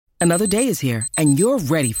Another day is here, and you're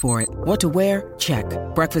ready for it. What to wear? Check.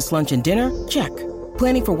 Breakfast, lunch, and dinner? Check.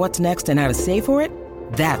 Planning for what's next and how to save for it?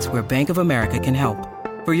 That's where Bank of America can help.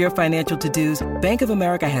 For your financial to-dos, Bank of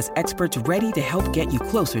America has experts ready to help get you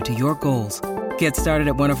closer to your goals. Get started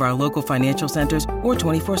at one of our local financial centers or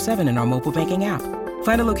 24/7 in our mobile banking app.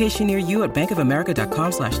 Find a location near you at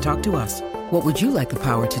bankofamerica.com/talktous. What would you like the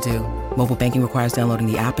power to do? Mobile banking requires downloading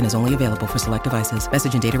the app and is only available for select devices.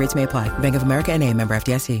 Message and data rates may apply. Bank of America N.A., member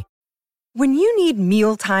FDIC. When you need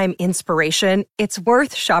mealtime inspiration, it's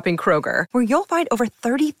worth shopping Kroger, where you'll find over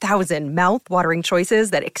 30,000 mouth-watering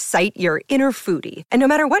choices that excite your inner foodie. And no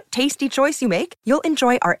matter what tasty choice you make, you'll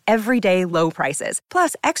enjoy our everyday low prices,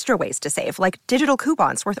 plus extra ways to save, like digital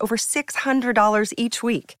coupons worth over $600 each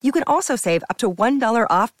week. You can also save up to $1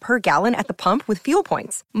 off per gallon at the pump with fuel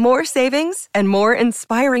points. More savings and more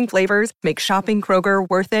inspiring flavors make shopping Kroger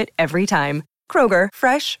worth it every time. Kroger,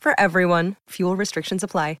 fresh for everyone. Fuel restrictions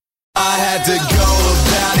apply. I had to go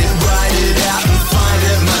about it, write it out and find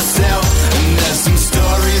it myself. And there's some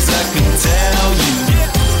stories I can tell you.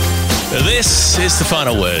 This is The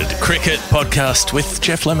Final Word, cricket podcast with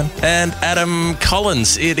Geoff Lemon and Adam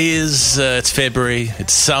Collins. It is, it's February,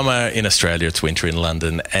 it's summer in Australia, it's winter in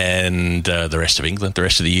London, and the rest of England, the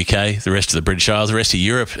rest of the UK, the rest of the British Isles, the rest of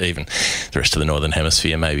Europe even, the rest of the Northern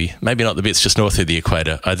Hemisphere maybe not the bits just north of the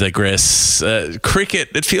equator. I digress. Cricket,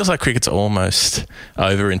 it feels like cricket's almost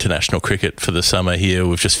over, international cricket for the summer here.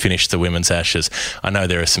 We've just finished the Women's Ashes. I know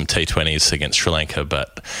there are some T20s against Sri Lanka,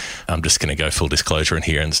 but I'm just going to go full disclosure in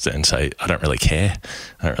here and say I don't really care.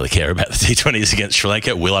 I don't really care about the T20s against Sri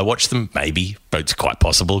Lanka. Will I watch them? Maybe. But it's quite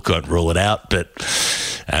possible. Can't rule it out. But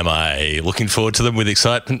am I looking forward to them with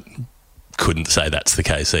excitement? Couldn't say that's the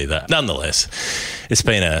case either. Nonetheless, it's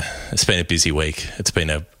been a busy week. It's been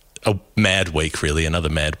a mad week, really, another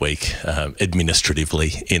mad week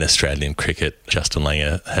administratively in Australian cricket. Justin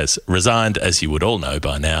Langer has resigned, as you would all know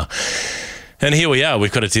by now. And here we are.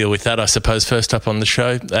 We've got to deal with that, I suppose. First up on the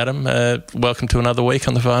show, Adam, welcome to another week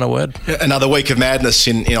on The Final Word. Another week of madness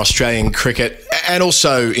in Australian cricket and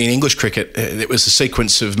also in English cricket. It was a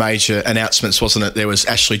sequence of major announcements, wasn't it? There was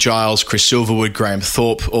Ashley Giles, Chris Silverwood, Graham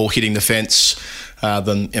Thorpe all hitting the fence.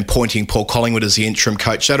 And appointing Paul Collingwood as the interim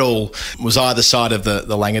coach. That all was either side of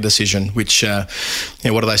the Langer decision, which, what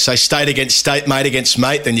do they say? State against state, mate against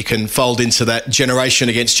mate. Then you can fold into that generation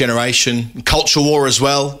against generation. Culture war as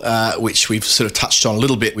well, which we've sort of touched on a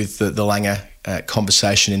little bit with the Langer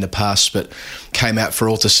conversation in the past, but came out for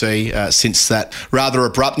all to see since that rather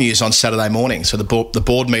abrupt news on Saturday morning. So the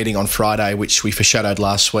board meeting on Friday, which we foreshadowed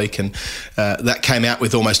last week, and that came out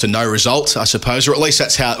with almost a no result, I suppose, or at least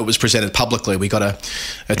that's how it was presented publicly. We got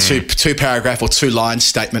a two paragraph or 2 line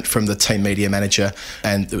statement from the team media manager,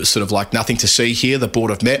 and it was sort of like nothing to see here. The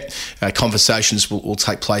board have met. Conversations will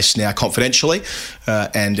take place now confidentially,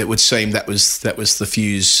 and it would seem that was the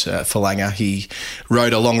fuse for Langer. He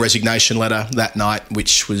wrote a long resignation letter that night,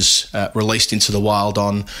 which was released into the wild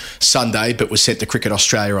on Sunday, but was sent to Cricket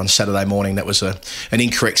Australia on Saturday morning. That was an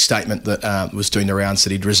incorrect statement that was doing the rounds,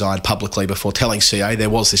 that he'd resigned publicly before telling CA there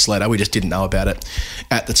was this letter. We just didn't know about it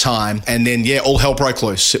at the time. And then, all hell broke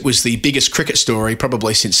loose. It was the biggest cricket story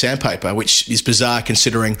probably since Sandpaper, which is bizarre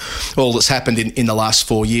considering all that's happened in the last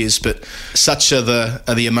 4 years. But such are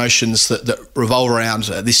the emotions that revolve around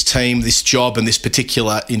this team, this job, and this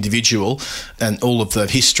particular individual, and all of the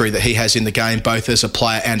history that he has in the game, both as a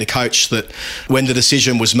player and a coach, that when the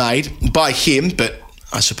decision was made by him, but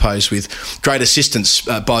I suppose with great assistance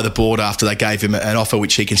by the board after they gave him an offer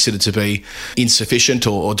which he considered to be insufficient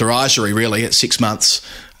or derisory really at 6 months,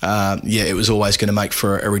 it was always going to make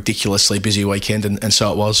for a ridiculously busy weekend, and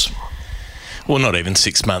so it was. Well, not even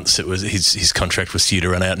 6 months. It was his contract was due to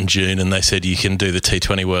run out in June, and they said you can do the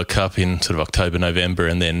T20 World Cup in sort of October, November,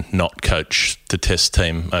 and then not coach the Test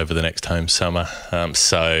team over the next home summer.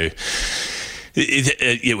 So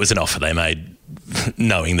it was an offer they made,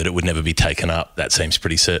 knowing that it would never be taken up. That seems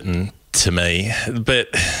pretty certain to me. But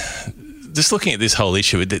just looking at this whole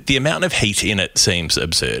issue, the amount of heat in it seems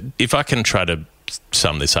absurd. If I can try to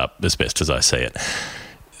sum this up as best as I see it,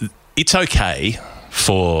 it's okay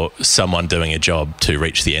for someone doing a job to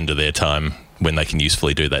reach the end of their time when they can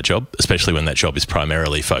usefully do that job, especially when that job is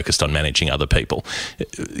primarily focused on managing other people.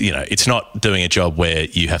 It's not doing a job where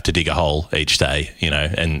you have to dig a hole each day,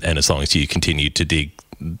 and as long as you continue to dig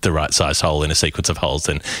the right size hole in a sequence of holes,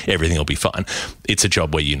 then everything will be fine. It's a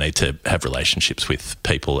job where you need to have relationships with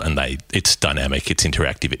people, and it's dynamic, it's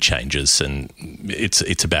interactive, it changes, and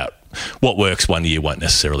it's about what works 1 year won't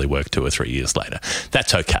necessarily work 2 or 3 years later.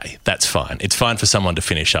 That's okay. That's fine. It's fine for someone to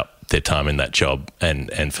finish up their time in that job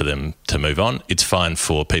and for them to move on. It's fine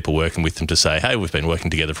for people working with them to say, hey, we've been working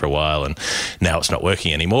together for a while and now it's not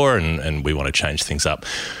working anymore and we want to change things up.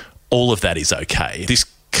 All of that is okay. This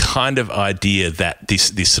kind of idea that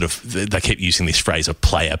this sort of, they keep using this phrase of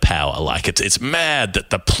player power, like it's mad that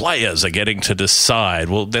the players are getting to decide.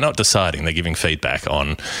 Well, they're not deciding, they're giving feedback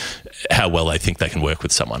on how well they think they can work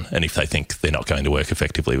with someone and if they think they're not going to work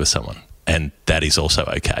effectively with someone. And that is also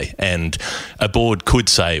okay. And a board could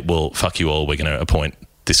say, well, fuck you all, we're going to appoint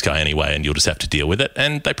this guy anyway and you'll just have to deal with it.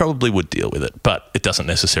 And they probably would deal with it, but it doesn't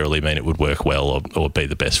necessarily mean it would work well or be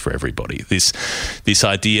the best for everybody. This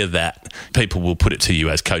idea that people will put it to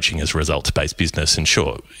you as coaching as a results-based business, and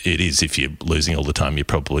sure, it is. If you're losing all the time, you're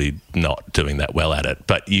probably not doing that well at it.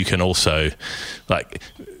 But you can also, like,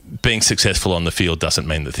 being successful on the field doesn't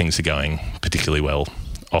mean that things are going particularly well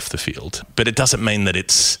off the field. But it doesn't mean that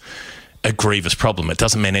it's a grievous problem. It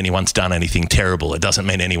doesn't mean anyone's done anything terrible. It doesn't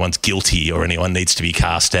mean anyone's guilty or anyone needs to be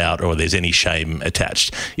cast out or there's any shame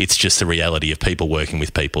attached. It's just the reality of people working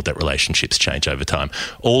with people, that relationships change over time.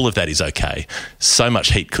 All of that is okay. So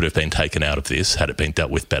much heat could have been taken out of this had it been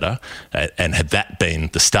dealt with better, and had that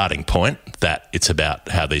been the starting point, that it's about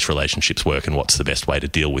how these relationships work and what's the best way to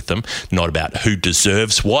deal with them, not about who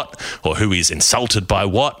deserves what or who is insulted by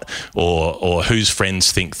what or whose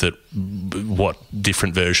friends think that what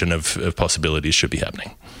different version of possibilities should be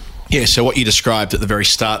happening. Yeah, so what you described at the very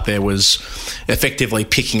start there was effectively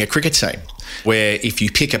picking a cricket team, where if you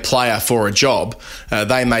pick a player for a job,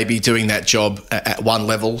 they may be doing that job at one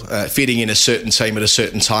level, fitting in a certain team at a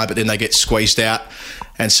certain time, but then they get squeezed out.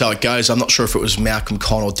 And so it goes. I'm not sure if it was Malcolm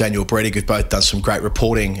Conn or Daniel Brettig, who've both done some great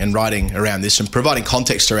reporting and writing around this and providing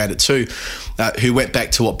context around it too, who went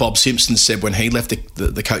back to what Bob Simpson said when he left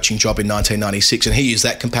the coaching job in 1996, and he used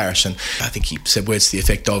that comparison. I think he said words to the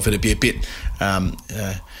effect of, it'd be a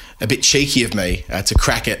bit cheeky of me to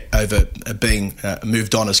crack it over being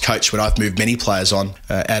moved on as coach when I've moved many players on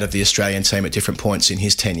out of the Australian team at different points in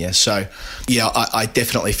his tenure. So, yeah, I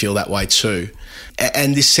definitely feel that way too.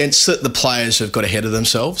 And this sense that the players have got ahead of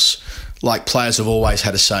themselves, like players have always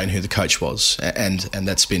had a say in who the coach was, and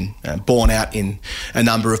that's been borne out in a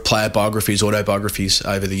number of player biographies, autobiographies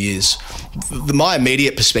over the years. My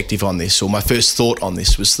immediate perspective on this, or my first thought on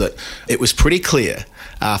this, was that it was pretty clear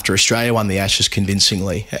after Australia won the Ashes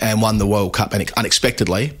convincingly and won the World Cup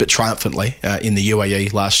unexpectedly but triumphantly in the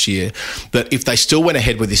UAE last year, that if they still went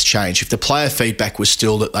ahead with this change, if the player feedback was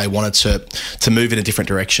still that they wanted to move in a different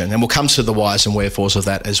direction, and we'll come to the whys and wherefores of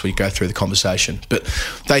that as we go through the conversation, but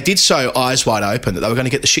they did so eyes wide open that they were going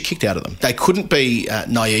to get the shit kicked out of them. They couldn't be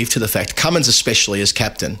naive to the fact, Cummins especially as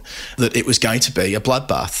captain, that it was going to be a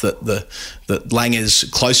bloodbath, that Langer's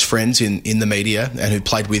close friends in the media and who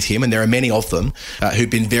played with him, and there are many of them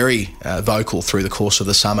who've been very vocal through the course of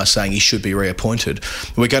the summer saying he should be reappointed,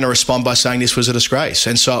 we're going to respond by saying this was a disgrace,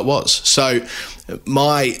 and so it was. So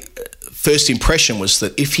my first impression was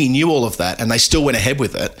that if he knew all of that and they still went ahead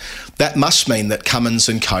with it, that must mean that Cummins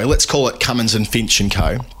and co, let's call it Cummins and Finch and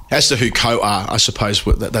co, as to who co are, I suppose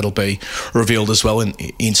that'll be revealed as well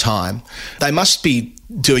in time, they must be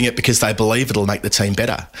doing it because they believe it'll make the team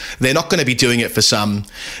better. They're not going to be doing it for some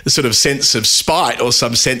sort of sense of spite or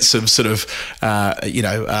some sense of sort of, they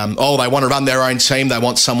want to run their own team, they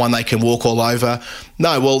want someone they can walk all over.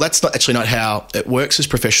 No, well, that's not how it works as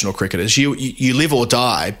professional cricketers. You live or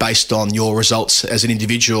die based on your results as an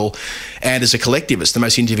individual and as a collective. It's the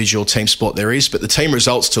most individual team sport there is, but the team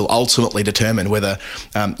results still ultimately determine whether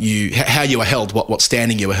how you are held, what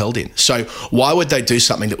standing you are held in. So why would they do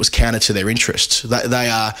something that was counter to their interests? They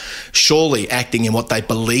are surely acting in what they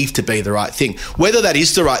believe to be the right thing. Whether that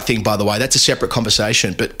is the right thing, by the way, that's a separate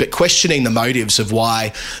conversation, but questioning the motives of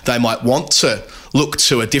why they might want to look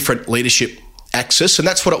to a different leadership axis, and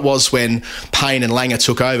that's what it was when Payne and Langer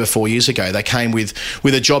took over 4 years ago. They came with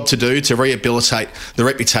a job to do to rehabilitate the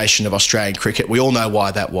reputation of Australian cricket. We all know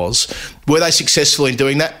why that was. Were they successful in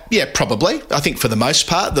doing that? Yeah, probably. I think for the most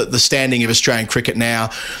part, the standing of Australian cricket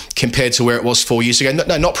now compared to where it was 4 years ago,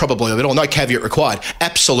 no, not probably at all. No caveat required.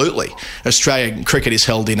 Absolutely, Australian cricket is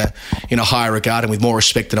held in a higher regard and with more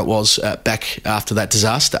respect than it was back after that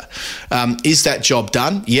disaster. Is that job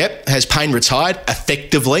done? Yep. Has Payne retired?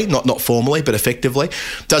 Effectively, not formally, but effectively.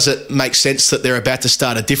 Does it make sense that they're about to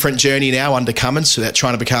start a different journey now under Cummins, so they're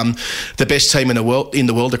trying to become the best team in the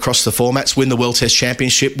world across the formats, win the World Test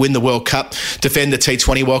Championship, win the World Cup, defend the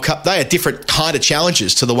T20 World Cup. They are different kind of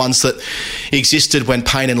challenges to the ones that existed when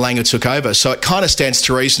Payne and Langer took over. So it kind of stands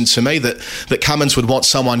to reason to me that Cummins would want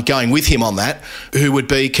someone going with him on that who would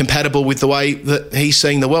be compatible with the way that he's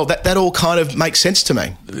seeing the world. That all kind of makes sense to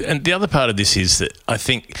me. And the other part of this is that I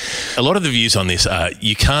think a lot of the views on this are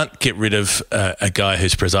you can't get rid of a guy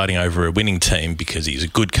who's presiding over a winning team because he's a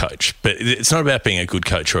good coach. But it's not about being a good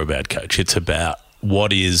coach or a bad coach. It's about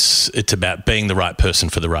being the right person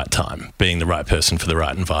for the right time, being the right person for the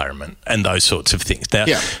right environment, and those sorts of things. Now,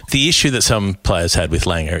 the issue that some players had with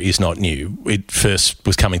Langer is not new. It first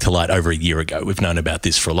was coming to light over a year ago. We've known about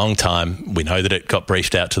this for a long time. We know that it got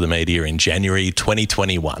briefed out to the media in January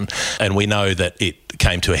 2021, and we know that it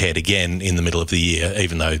came to a head again in the middle of the year,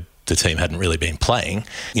 even though the team hadn't really been playing,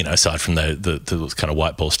 aside from the kind of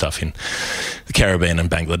white ball stuff in the Caribbean and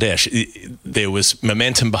Bangladesh. There was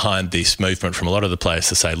momentum behind this movement from a lot of the players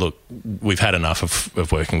to say, look, we've had enough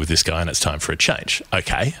of working with this guy and it's time for a change.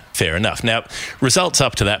 Okay, fair enough. Now, results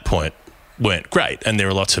up to that point weren't great, and there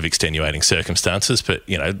are lots of extenuating circumstances, but,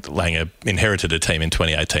 Langer inherited a team in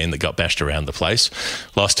 2018 that got bashed around the place,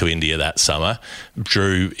 lost to India that summer,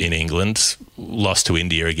 drew in England, lost to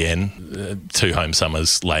India again 2 home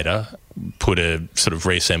summers later,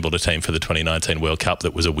 reassembled a team for the 2019 World Cup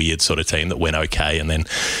that was a weird sort of team that went okay and then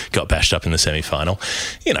got bashed up in the semi-final.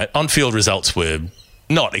 On-field results were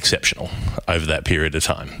not exceptional over that period of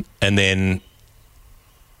time. And then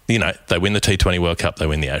they win the T20 World Cup, they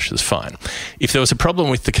win the Ashes, fine. If there was a problem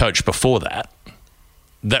with the coach before that,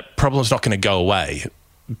 that problem's not going to go away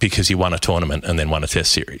because you won a tournament and then won a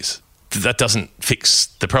test series. That doesn't fix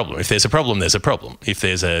the problem. If there's a problem, there's a problem. If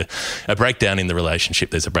there's a breakdown in the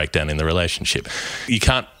relationship, there's a breakdown in the relationship. You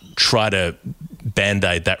can't try to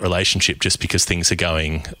band-aid that relationship just because things are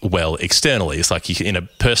going well externally. It's like in a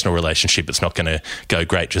personal relationship, it's not going to go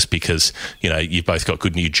great just because, you've both got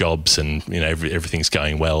good new jobs and, everything's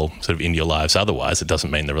going well sort of in your lives. Otherwise, it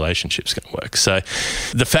doesn't mean the relationship's going to work. So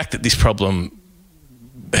the fact that this problem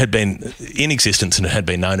had been in existence and had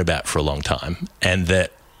been known about for a long time, and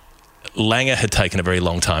that Langer had taken a very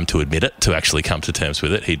long time to admit it, to actually come to terms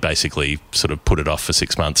with it. He'd basically sort of put it off for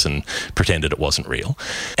 6 months and pretended it wasn't real.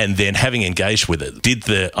 And then having engaged with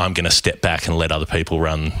it, I'm going to step back and let other people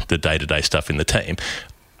run the day-to-day stuff in the team.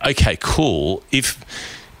 Okay, cool. If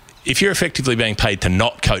you're effectively being paid to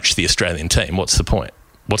not coach the Australian team, what's the point?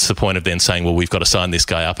 What's the point of then saying, well, we've got to sign this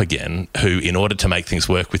guy up again, who, in order to make things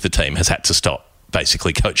work with the team, has had to stop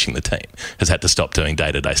basically coaching the team, has had to stop doing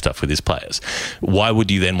day-to-day stuff with his players. Why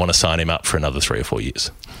would you then want to sign him up for another 3 or 4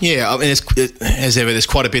 years? Yeah, I mean, as ever, there's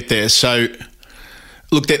quite a bit there. So,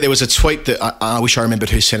 look, there was a tweet that I wish I remembered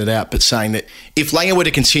who sent it out, but saying that if Langer were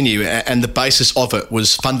to continue and the basis of it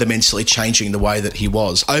was fundamentally changing the way that he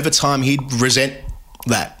was, over time he'd resent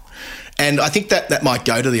that. And I think that might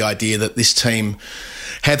go to the idea that this team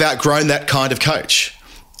have outgrown that kind of coach.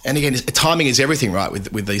 And again, timing is everything, right,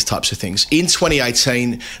 with these types of things. In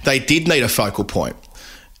 2018, they did need a focal point,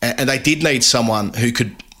 and they did need someone who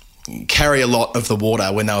could carry a lot of the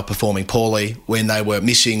water when they were performing poorly, when they were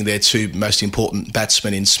missing their 2 most important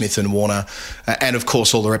batsmen in Smith and Warner, and of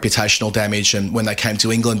course all the reputational damage, and when they came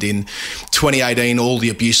to England in 2018, all the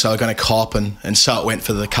abuse they were going to cop, and so it went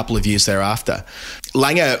for the couple of years thereafter.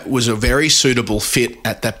 Langer was a very suitable fit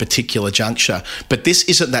at that particular juncture, but this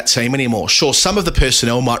isn't that team anymore. Sure, some of the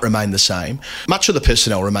personnel might remain the same. Much of the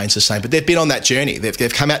personnel remains the same, but they've been on that journey.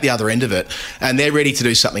 They've come out the other end of it, and they're ready to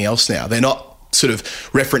do something else now. They're not sort of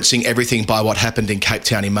referencing everything by what happened in Cape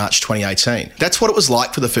Town in March 2018. That's what it was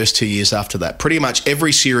like for the first 2 years after that. Pretty much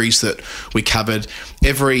every series that we covered,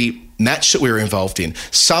 every match that we were involved in,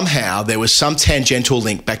 somehow there was some tangential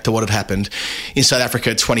link back to what had happened in South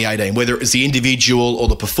Africa 2018, whether it was the individual or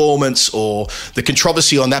the performance or the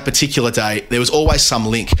controversy on that particular day. There was always some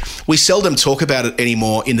link. We seldom talk about it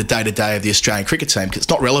anymore in the day-to-day of the Australian cricket team because it's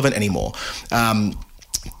not relevant anymore.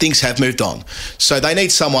 Things have moved on. So they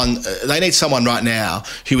need someone right now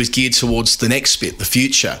who is geared towards the next bit, the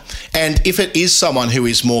future. And if it is someone who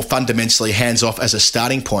is more fundamentally hands-off as a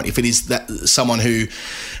starting point, if it is that someone who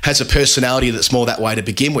has a personality that's more that way to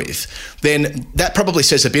begin with, then that probably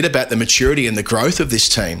says a bit about the maturity and the growth of this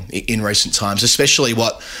team in recent times, especially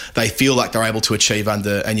what they feel like they're able to achieve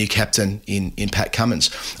under a new captain in Pat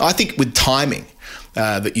Cummins. I think with timing,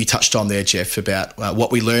 that you touched on there, Jeff, about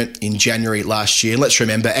what we learnt in January last year. And let's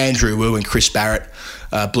remember, Andrew Wu and Chris Barrett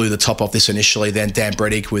blew the top off this initially, then Dan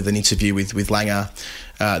Brettig with an interview with Langer.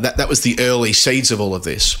 That was the early seeds of all of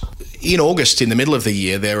this. In August, in the middle of the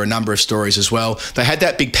year, there were a number of stories as well. They had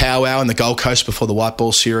that big powwow in the Gold Coast before the White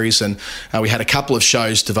Ball Series, and we had a couple of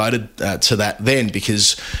shows devoted to that then,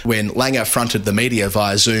 because when Langer fronted the media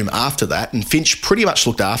via Zoom after that, and Finch pretty much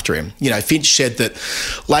looked after him. You know, Finch said that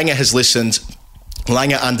Langer has listened,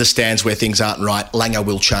 Langer understands where things aren't right, Langer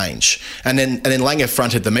will change. And then Langer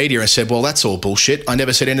fronted the media and said, well, that's all bullshit. I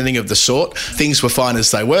never said anything of the sort. Things were fine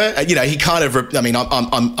as they were. You know, he kind of, I mean,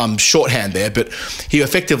 I'm shorthand there, but he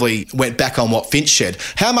effectively went back on what Finch said.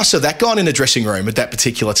 How much of that gone in the dressing room at that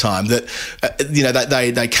particular time that, you know,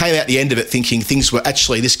 they came out the end of it thinking things were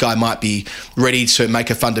actually, this guy might be ready to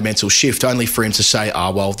make a fundamental shift, only for him to say,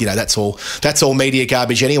 oh, well, you know, that's all media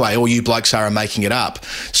garbage anyway. All you blokes are making it up.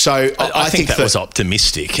 So I think that was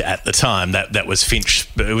optimistic at the time. That was Finch.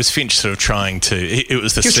 It was Finch sort of trying to. It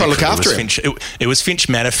was the. He was trying to look after him. It was Finch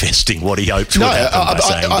manifesting what he hoped would happen by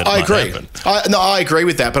saying that I it agree. might happen. I agree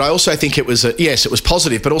with that, but I also think it was yes, it was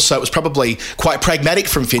positive, but also it was probably quite pragmatic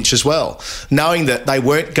from Finch as well, knowing that they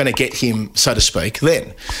weren't going to get him, so to speak,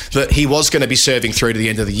 then that he was going to be serving through to the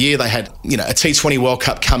end of the year. They had, you know, a T20 World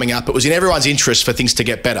Cup coming up. It was in everyone's interest for things to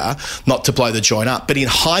get better, not to blow the joint up. But in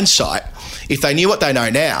hindsight, if they knew what they know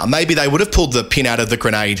now, maybe they would have pulled the pin out of the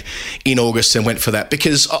grenade in August and went for that,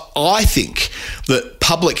 because I think that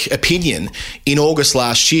public opinion in August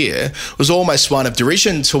last year was almost one of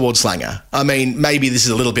derision towards Langer. I mean, maybe this is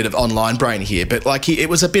a little bit of online brain here, but like it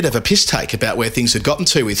was a bit of a piss take about where things had gotten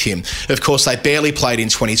to with him. Of course, they barely played in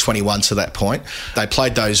 2021 to that point. They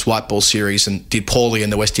played those White Ball Series and did poorly in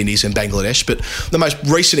the West Indies and Bangladesh, but the most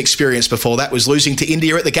recent experience before that was losing to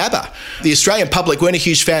India at the Gabba. The Australian public weren't a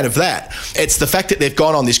huge fan of that. It's the fact that they've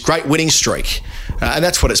gone on this great winning streak, and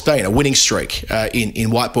that's what it's been, a winning streak in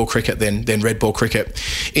white ball cricket, then red ball cricket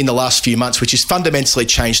in the last few months, which has fundamentally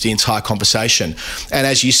changed the entire conversation. And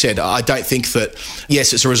as you said, I don't think that,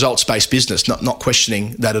 yes, it's a results-based business, not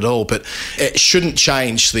questioning that at all, but it shouldn't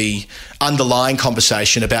change the underlying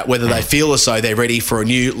conversation about whether they feel as though they're ready for a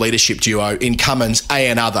new leadership duo in Cummins,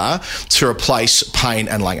 and other, to replace Payne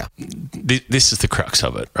and Langer. This is the crux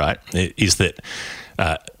of it, right? Is that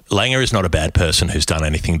Langer is not a bad person who's done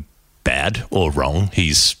anything bad or wrong.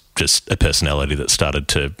 He's just a personality that started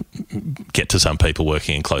to get to some people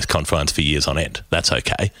working in close confines for years on end. That's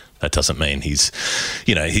okay. That doesn't mean he's,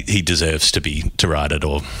 you know, he deserves to be derided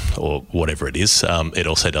or whatever it is. It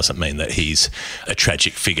also doesn't mean that he's a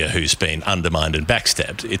tragic figure who's been undermined and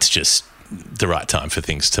backstabbed. It's just the right time for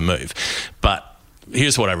things to move. But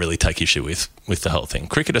here's what I really take issue with the whole thing.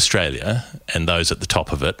 Cricket Australia and those at the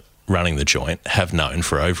top of it running the joint have known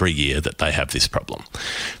for over a year that they have this problem.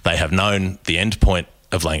 They have known the end point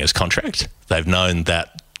of Langer's contract. They've known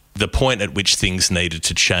that the point at which things needed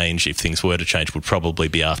to change, if things were to change, would probably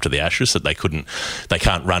be after the Ashes, that they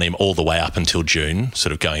can't run him all the way up until June,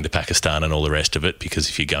 sort of going to Pakistan and all the rest of it, because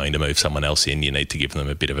if you're going to move someone else in, you need to give them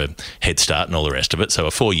a bit of a head start and all the rest of it. So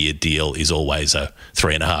a 4-year deal is always a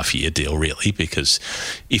 3.5-year deal, really, because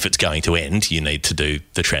if it's going to end, you need to do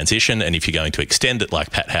the transition. And if you're going to extend it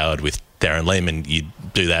like Pat Howard with Darren Lehmann, you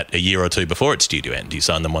do that a year or two before it's due to end. You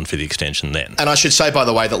sign them on for the extension then. And I should say, by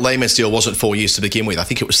the way, that Lehmann's deal wasn't 4 years to begin with. I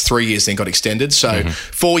think it was 3 years then got extended. So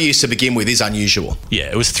 4 years to begin with is unusual.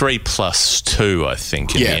 Yeah, it was 3 + 2, I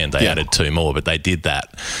think. In the end, they added 2 more, but they did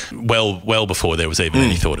that well before there was even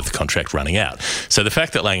any thought of the contract running out. So the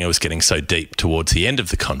fact that Langer was getting so deep towards the end of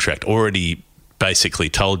the contract already basically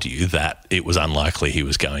told you that it was unlikely he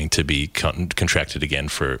was going to be contracted again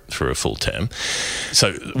for a full term.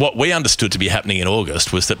 So what we understood to be happening in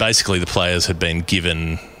August was that basically the players had been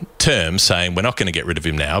given terms saying, we're not going to get rid of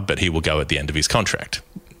him now, but he will go at the end of his contract.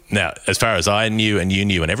 Now, as far as I knew and you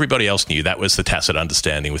knew and everybody else knew, that was the tacit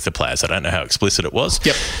understanding with the players. I don't know how explicit it was,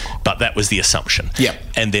 but that was the assumption.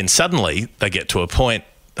 And then suddenly they get to a point,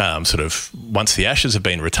 sort of once the Ashes have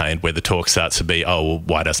been retained, where the talk starts to be, oh, well,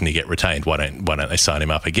 why doesn't he get retained? Why don't they sign him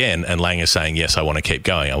up again? And Langer's saying, yes, I want to keep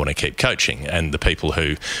going. I want to keep coaching. And the people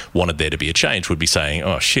who wanted there to be a change would be saying,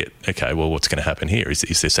 oh, shit, okay, well, what's going to happen here? Is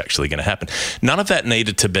this actually going to happen? None of that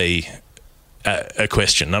needed to be a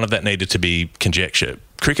question. None of that needed to be conjecture.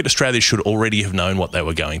 Cricket Australia should already have known what they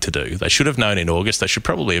were going to do. They should have known in August. They should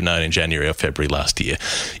probably have known in January or February last year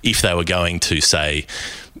if they were going to say,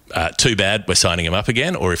 too bad, we're signing him up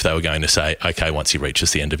again, or if they were going to say, okay, once he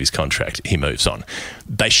reaches the end of his contract, he moves on.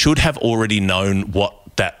 They should have already known what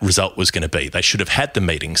that result was going to be. They should have had the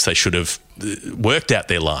meetings. They should have worked out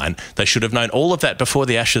their line. They should have known all of that before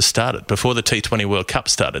the Ashes started, before the T20 World Cup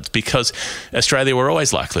started, because Australia were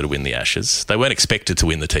always likely to win the Ashes. They weren't expected to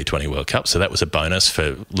win the T20 World Cup, so that was a bonus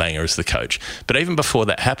for Langer as the coach. But even before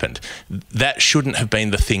that happened, that shouldn't have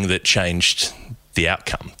been the thing that changed the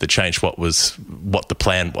outcome, that changed what the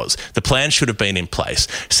plan was. The plan should have been in place.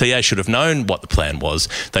 CA should have known what the plan was.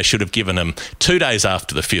 They should have given them 2 days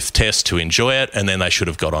after the 5th test to enjoy it, and then they should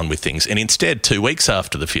have got on with things. And instead, 2 weeks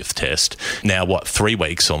after the 5th test, now 3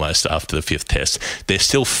 weeks almost after the 5th test, they're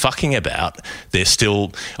still fucking about. They're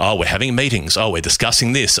still, we're having meetings. We're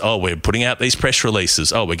discussing this. We're putting out these press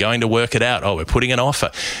releases. We're going to work it out. We're putting an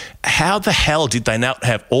offer. How the hell did they not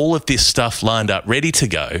have all of this stuff lined up, ready to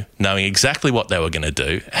go, knowing exactly what they were going to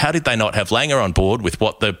do? How did they not have Langer on board with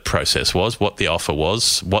what the process was, what the offer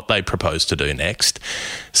was, what they proposed to do next,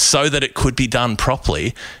 so that it could be done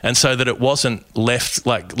properly, and so that it wasn't left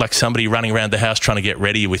like somebody running around the house trying to get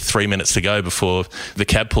ready with 3 minutes to go before the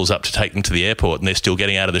cab pulls up to take them to the airport, and they're still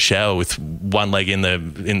getting out of the shower with one leg in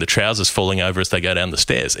the trousers falling over as they go down the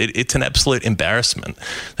stairs. It's an absolute embarrassment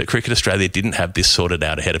that Cricket Australia didn't have this sorted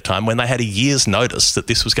out ahead of time when they had a year's notice that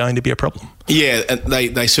this was going to be a problem. Yeah, and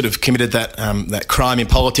they sort of committed that crime in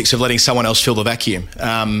politics of letting someone else fill the vacuum,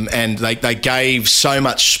 and they gave so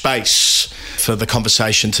much space for the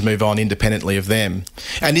conversation to move on independently of them.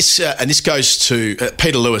 And this goes to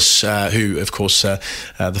Peter Lewis, who, of course,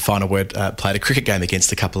 the Final Word played a cricket game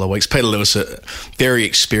against a couple of weeks. Peter Lewis, a very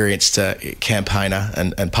experienced campaigner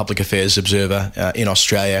and public affairs observer in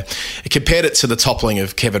Australia, compared it to the toppling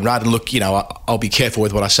of Kevin Rudd. And look, I'll be careful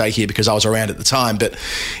with what I say here because I was around at the time, but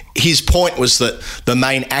his point was that the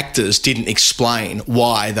main actors didn't explain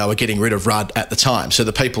why they were getting rid of Rudd at the time. So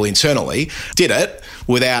the people internally did it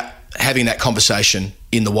without having that conversation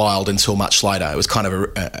in the wild until much later. It was kind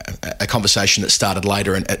of a conversation that started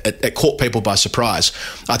later, and it caught people by surprise.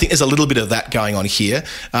 I think there's a little bit of that going on here.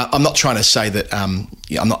 I'm not trying to say that I'm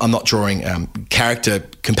not drawing character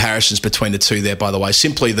comparisons between the two there, by the way,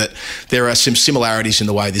 simply that there are some similarities in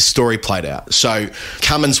the way this story played out. So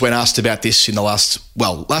Cummins, when asked about this in the last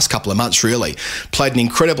couple of months, really played an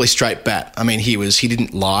incredibly straight bat. I mean, he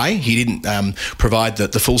didn't lie. He didn't provide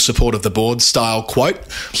the full support of the board style quote.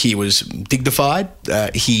 He was dignified.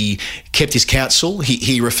 He kept his counsel.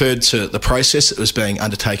 He referred to the process that was being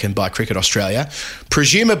undertaken by Cricket Australia,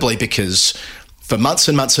 presumably because for months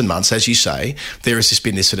and months and months, as you say, there has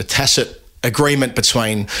been this sort of tacit agreement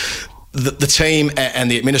between the team and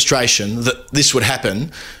the administration that this would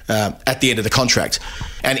happen at the end of the contract.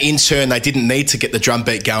 And in turn, they didn't need to get the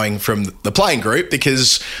drumbeat going from the playing group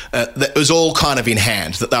because it was all kind of in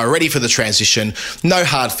hand, that they were ready for the transition, no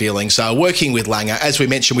hard feelings. They were working with Langer. As we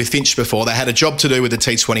mentioned with Finch before, they had a job to do with the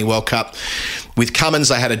T20 World Cup. With Cummins,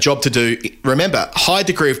 they had a job to do. Remember, high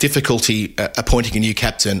degree of difficulty appointing a new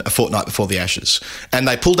captain a fortnight before the Ashes. And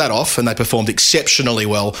they pulled that off and they performed exceptionally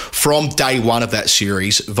well from day one of that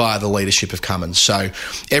series via the leadership of Cummins. So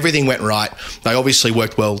everything went right. They obviously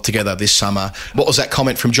worked well together this summer. What was that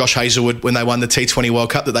comment from Josh Hazlewood when they won the T20 World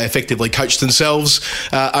Cup, that they effectively coached themselves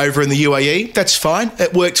over in the UAE? That's fine.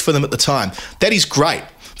 It worked for them at the time. That is great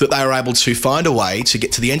that they were able to find a way to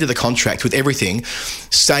get to the end of the contract with everything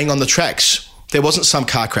staying on the tracks. There wasn't some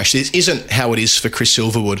car crash. This isn't how it is for Chris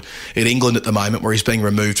Silverwood in England at the moment, where he's being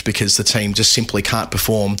removed because the team just simply can't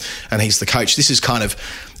perform and he's the coach. This is kind of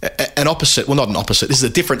an opposite, well, not an opposite. This is a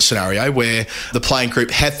different scenario where the playing group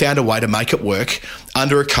have found a way to make it work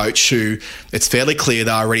under a coach who it's fairly clear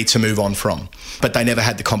they are ready to move on from, but they never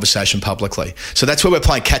had the conversation publicly. So that's where we're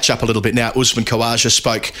playing catch up a little bit now. Usman Khawaja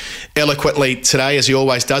spoke eloquently today, as he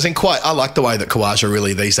always does, and I like the way that Khawaja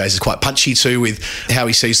really these days is quite punchy too with how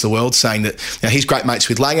he sees the world, saying that he's great mates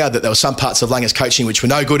with Langer, that there were some parts of Langer's coaching which were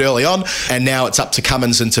no good early on, and now it's up to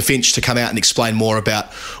Cummins and to Finch to come out and explain more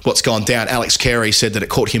about what's gone down. Alex Carey said that it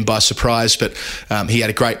caught him by surprise, but he had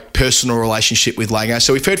a great personal relationship with Langer.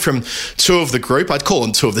 So we've heard from two of the group. I'd call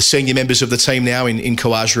them two of the senior members of the team now in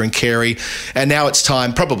Khawaja and Carey. And now it's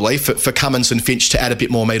time probably for Cummins and Finch to add a bit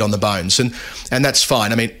more meat on the bones. And that's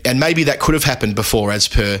fine. I mean, and maybe that could have happened before as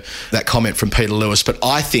per that comment from Peter Lewis, but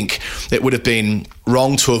I think it would have been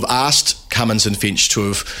wrong to have asked Cummins and Finch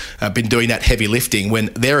to have been doing that heavy lifting when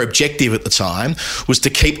their objective at the time was to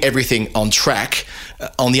keep everything on track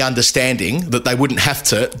on the understanding that they wouldn't have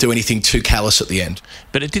to do anything too callous at the end.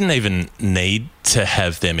 But it didn't even need to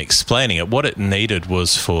have them explaining it. What it needed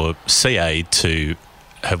was for CA to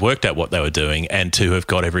have worked out what they were doing and to have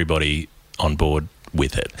got everybody on board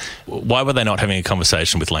with it. Why were they not having a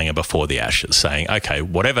conversation with Langer before the Ashes, saying, okay,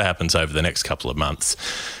 whatever happens over the next couple of months,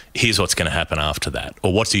 here's what's going to happen after that,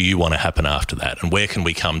 or what do you want to happen after that, and where can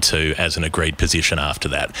we come to as an agreed position after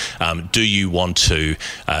that? Do you want to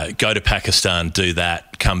go to Pakistan, do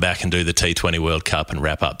that, come back and do the T20 World Cup and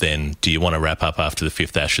wrap up then? Do you want to wrap up after the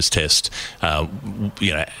 5th Ashes Test? How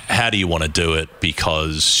do you want to do it?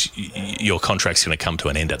 Because your contract's going to come to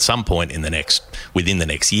an end at some point within the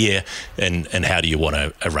next year, and how do you want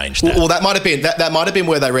to arrange that? Well, that might have been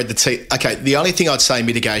where they read the Okay, the only thing I'd say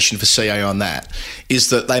mitigation for CA on that is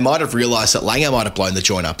that they might have realised that Langer might have blown the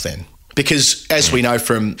joint up then. Because as we know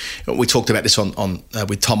we talked about this on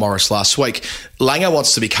with Tom Morris last week, Langer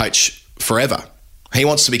wants to be coach forever. He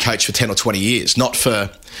wants to be coach for 10 or 20 years, not for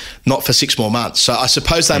 6 more months. So I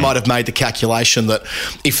suppose they might have made the calculation that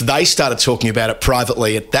if they started talking about it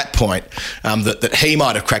privately at that point, that he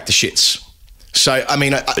might have cracked the shits. So, I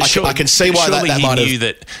mean, I can see why that might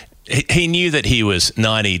have... He knew that he was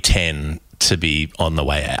 90-10 to be on the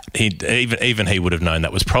way out. Even he would have known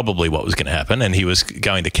that was probably what was going to happen, and he was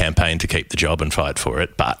going to campaign to keep the job and fight for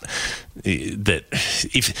it. But that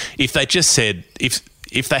if they just said...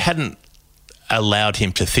 If they hadn't allowed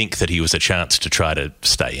him to think that he was a chance to try to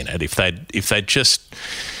stay in it, if they'd just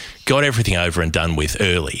got everything over and done with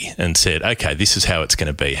early and said, okay, this is how it's going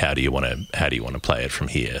to be, how do you want to play it from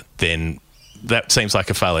here, then that seems like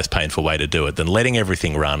a far less painful way to do it than letting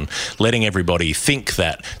everything run, letting everybody think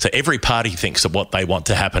that. So every party thinks that what they want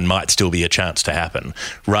to happen might still be a chance to happen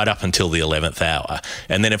right up until the 11th hour.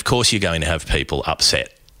 And then, of course, you're going to have people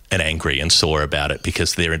upset and angry and sore about it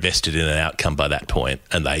because they're invested in an outcome by that point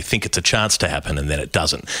and they think it's a chance to happen and then it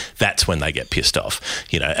doesn't. That's when they get pissed off,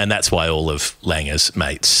 and that's why all of Langer's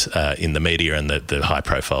mates in the media and the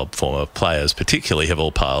high-profile former players particularly have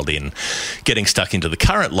all piled in, getting stuck into the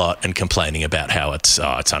current lot and complaining about how it's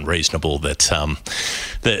unreasonable that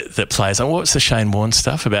that players... what was the Shane Warne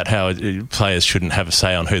stuff about how players shouldn't have a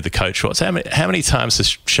say on who the coach was? How many times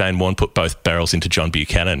has Shane Warne put both barrels into John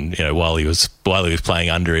Buchanan, while he was playing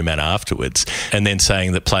under him and afterwards, and then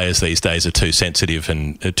saying that players these days are too sensitive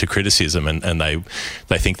and to criticism and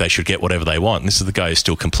they think they should get whatever they want. And this is the guy who's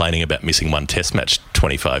still complaining about missing one test match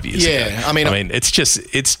 25 years ago. Yeah, I mean, it's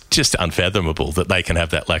just unfathomable that they can have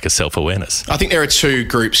that lack of self-awareness. I think there are two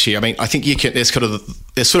groups here. I mean, I think there's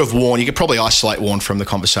sort of Warne. You could probably isolate Warne from the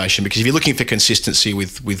conversation, because if you're looking for consistency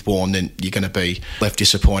with Warne, then you're going to be left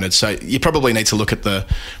disappointed. So you probably need to look at the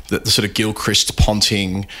sort of Gilchrist,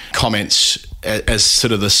 Ponting comments as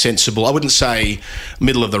sort of the sensible, I wouldn't say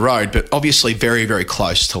middle of the road, but obviously very, very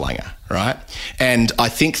close to Langer, right? And I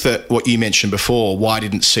think that what you mentioned before, why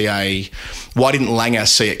didn't Langer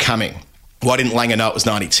see it coming? Why didn't Langer know it was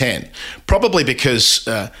 90-10? Probably because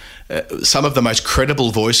some of the most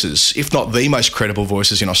credible voices, if not the most credible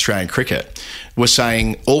voices in Australian cricket, were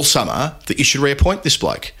saying all summer that you should reappoint this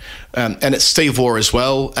bloke. And it's Steve Waugh as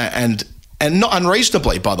well, and not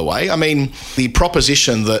unreasonably, by the way. I mean, the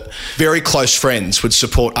proposition that very close friends would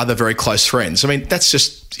support other very close friends, I mean, that's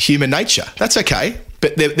just human nature. That's okay.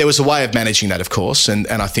 But there was a way of managing that, of course, and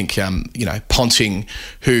I think, Ponting,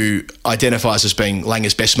 who identifies as being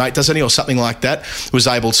Langer's best mate, doesn't he, or something like that, was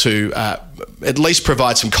able to at least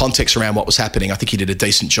provide some context around what was happening. I think he did a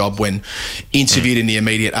decent job when interviewed in the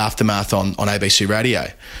immediate aftermath on ABC Radio.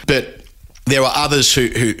 But there were others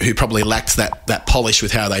who probably lacked that polish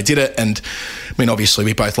with how they did it. And, I mean, obviously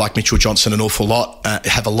we both like Mitchell Johnson an awful lot,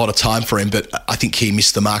 have a lot of time for him, but I think he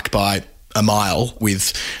missed the mark by a mile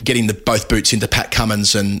with getting both boots into Pat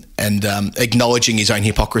Cummins and acknowledging his own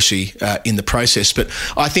hypocrisy in the process. But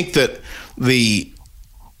I think that the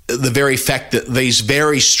very fact that these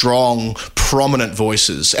very strong, prominent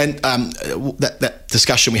voices, and that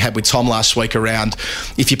discussion we had with Tom last week around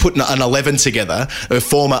if you put an 11 together of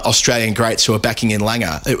former Australian greats who are backing in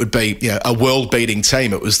Langer, it would be a world-beating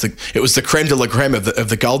team. It was the creme de la creme of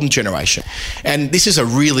the golden generation. And this is a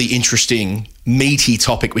really interesting, meaty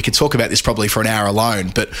topic. We could talk about this probably for an hour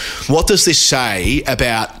alone. But what does this say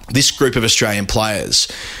about this group of Australian players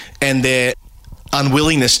and their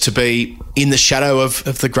unwillingness to be in the shadow of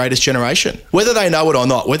the greatest generation? Whether they know it or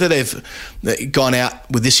not, whether they've gone out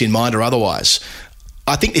with this in mind or otherwise,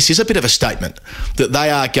 I think this is a bit of a statement that they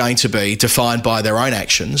are going to be defined by their own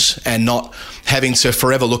actions and not having to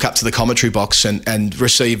forever look up to the commentary box and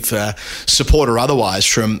receive support or otherwise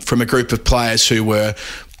from a group of players who were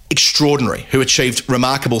extraordinary, who achieved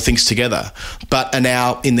remarkable things together, but are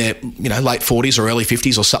now in their late 40s or early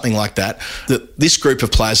 50s or something like that. That this group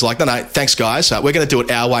of players are like, no, thanks guys, we're going to do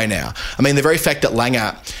it our way now. I mean, the very fact that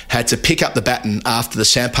Langer had to pick up the baton after the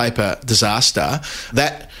sandpaper disaster,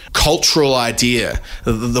 that cultural idea,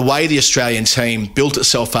 the way the Australian team built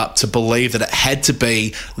itself up to believe that it had to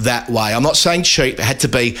be that way. I'm not saying cheap, it had to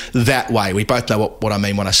be that way. We both know what I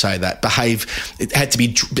mean when I say that. It had to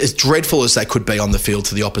be as dreadful as they could be on the field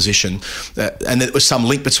to the opposition. And there was some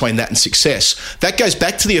link between that and success. That goes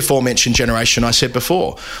back to the aforementioned generation I said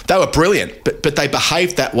before. They were brilliant, but they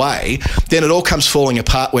behaved that way. Then it all comes falling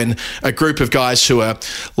apart when a group of guys who are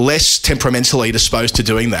less temperamentally disposed to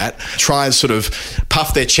doing that try and sort of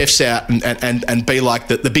puff their chests out and be like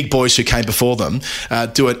the big boys who came before them,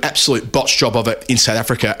 do an absolute botch job of it in South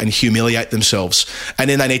Africa and humiliate themselves. And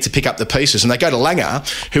then they need to pick up the pieces. And they go to Langer,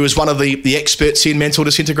 who was one of the experts in mental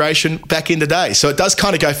disintegration back in the day. So it does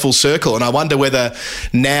kind of go full circle. And I wonder whether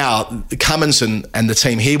now Cummins and the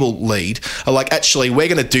team he will lead are like, actually, we're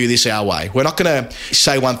going to do this our way. We're not going to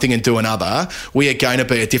say one thing and do another. We are going to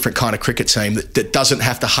be a different kind of cricket team that doesn't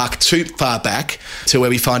have to hark too far back to where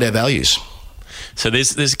we find our values. So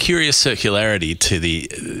there's a curious circularity to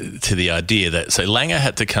the idea that so Langer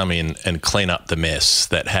had to come in and clean up the mess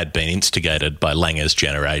that had been instigated by Langer's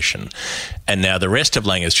generation. And now the rest of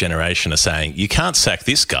Langer's generation are saying, you can't sack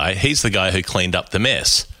this guy. He's the guy who cleaned up the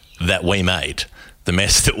mess that we made. The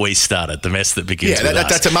mess that we started, the mess that begins with us.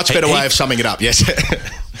 That's a much better way of summing it up, yes.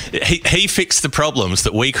 He fixed the problems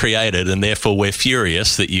that we created, and therefore we're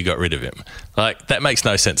furious that you got rid of him. Like, that makes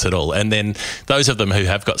no sense at all. And then those of them who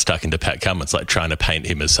have got stuck into Pat Cummins, like trying to paint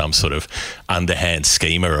him as some sort of underhand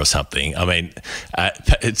schemer or something. I mean,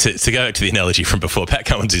 to go back to the analogy from before, Pat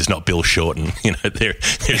Cummins is not Bill Shorten. You know,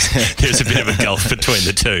 there's a bit of a gulf between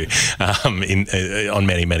the two on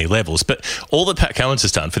many, many levels. But all that Pat Cummins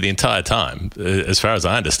has done for the entire time, as far as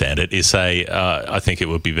I understand it, is say, I think it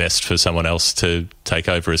would be best for someone else to take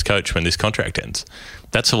over as coach when this contract ends.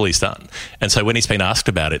 That's all he's done. And so when he's been asked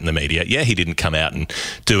about it in the media, he didn't come out and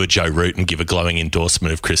do a Joe Root and give a glowing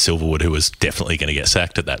endorsement of Chris Silverwood, who was definitely going to get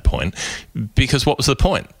sacked at that point, because what was the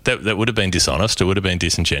point? That would have been dishonest. It would have been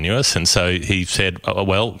disingenuous. And so he said, oh,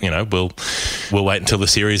 well, you know, we'll wait until the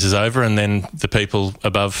series is over, and then the people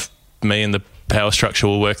above me and the power structure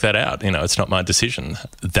will work that out. You know, it's not my decision.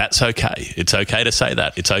 That's okay. It's okay to say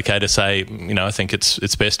that. It's okay to say, you know, I think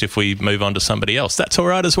it's best if we move on to somebody else. That's all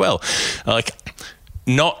right as well. Like,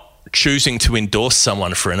 not choosing to endorse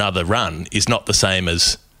someone for another run is not the same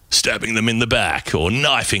as stabbing them in the back or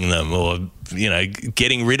knifing them or, you know,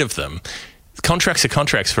 getting rid of them. Contracts are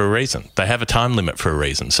contracts for a reason. They have a time limit for a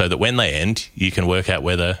reason, so that when they end, you can work out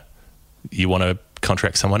whether you want to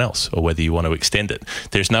contract someone else or whether you want to extend it.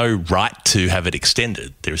 There's no right to have it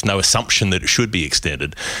extended. There's no assumption that it should be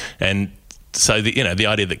extended. And so, the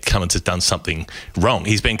idea that Cummins has done something wrong,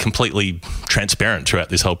 he's been completely transparent throughout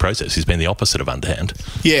this whole process. He's been the opposite of underhand.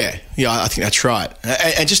 Yeah, I think that's right.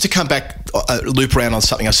 And just to come back, loop around on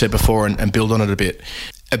something I said before and build on it a bit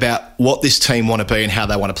about what this team want to be and how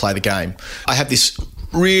they want to play the game. I have this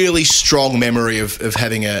really strong memory of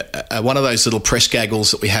having a one of those little press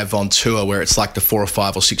gaggles that we have on tour where it's like the 4 or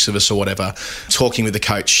 5 or 6 of us or whatever talking with the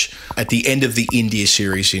coach at the end of the India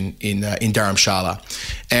series in Dharamshala.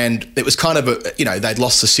 And it was kind of they'd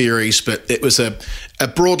lost the series, but it was a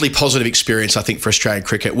broadly positive experience, I think, for Australian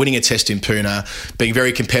cricket, winning a test in Pune, being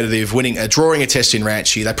very competitive, drawing a test in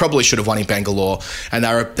Ranchi. They probably should have won in Bangalore, and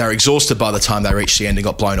they were exhausted by the time they reached the end and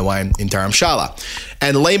got blown away in Dharamshala.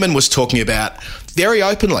 And Lehmann was talking about very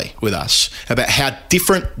openly with us about how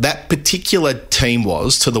different that particular team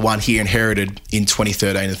was to the one he inherited in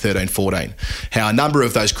 2013 and 13-14. How a number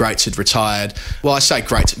of those greats had retired. Well, I say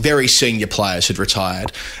greats, very senior players had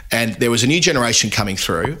retired, and there was a new generation coming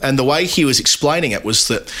through. And the way he was explaining it was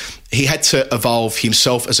that he had to evolve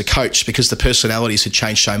himself as a coach because the personalities had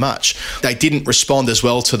changed so much. They didn't respond as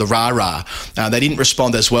well to the rah-rah. They didn't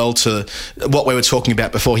respond as well to what we were talking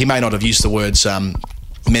about before. He may not have used the words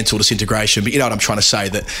mental disintegration, but you know what I'm trying to say,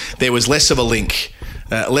 that there was less of a link,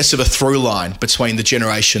 less of a through line between the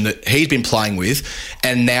generation that he'd been playing with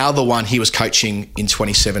and now the one he was coaching in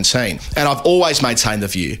 2017. And I've always maintained the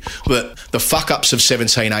view that the fuck-ups of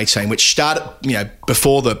 17-18, which started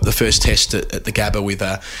before the first test at the Gabba with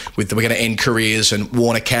we're going to end careers and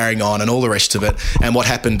Warner carrying on and all the rest of it, and what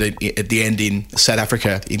happened at the end in South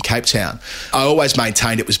Africa in Cape Town, I always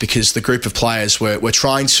maintained it was because the group of players were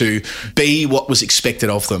trying to be what was expected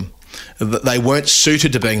of them. They weren't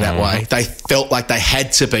suited to being that way. They felt like they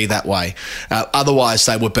had to be that way. Otherwise,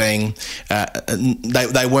 they were being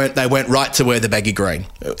they weren't right to wear the baggy green,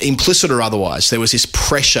 implicit or otherwise. There was this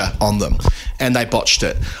pressure on them, and they botched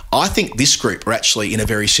it. I think this group are actually in a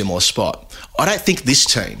very similar spot. I don't think this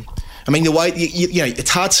team I mean, the way, you know, it's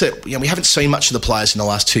hard to, you know, we haven't seen much of the players in the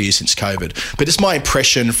last 2 years since COVID, but it's my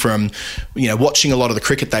impression from, you know, watching a lot of the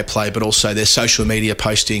cricket they play, but also their social media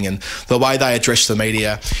posting and the way they address the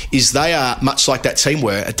media, is they are much like that team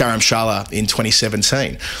were at Dharamshala in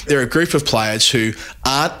 2017. They're a group of players who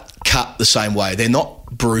aren't cut the same way. They're not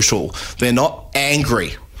brutal. They're not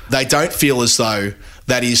angry. They don't feel as though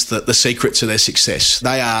that is the secret to their success.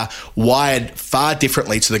 They are wired far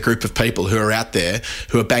differently to the group of people who are out there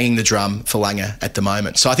who are banging the drum for Langer at the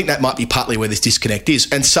moment. So I think that might be partly where this disconnect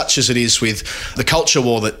is. And such as it is with the culture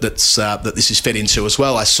war that this is fed into as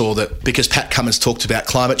well, I saw that because Pat Cummins talked about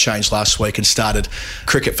climate change last week and started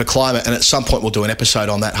Cricket for Climate, and at some point we'll do an episode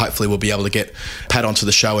on that. Hopefully we'll be able to get Pat onto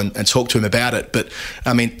the show and talk to him about it. But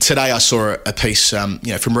I mean, today I saw a piece from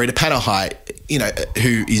Rita Panahi,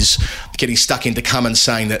 who is getting stuck into Cummins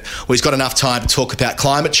saying that, well, he's got enough time to talk about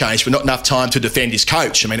climate change, but not enough time to defend his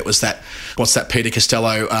coach. I mean, it was what's that Peter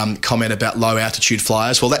Costello comment about low altitude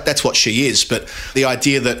flyers? Well, that's what she is. But the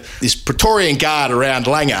idea that this Praetorian Guard around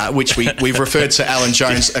Langer, which we've referred to Alan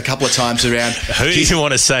Jones a couple of times around. Who do you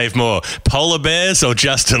want to save more, polar bears or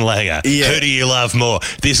Justin Langer? Yeah. Who do you love more?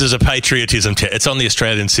 This is a patriotism test. It's on the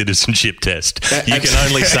Australian citizenship test. You can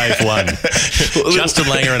only save one. Justin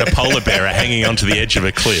Langer and a polar bear are hanging onto the edge of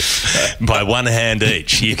a cliff by one hand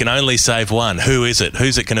each. You can only save one. Who is it?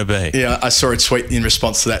 Who's it going to be? Yeah, I saw a tweet in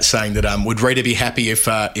response to that saying that would Rita be happy if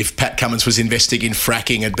Pat Cummins was investing in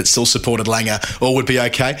fracking but still supported Langer, or would be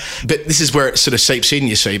okay? But this is where it sort of seeps in,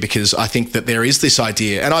 you see, because I think that there is this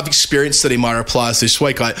idea, and I've experienced it in my replies this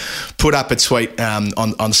week. I put up a tweet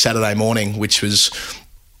on Saturday morning, which was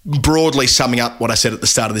broadly summing up what I said at the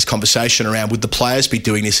start of this conversation around, would the players be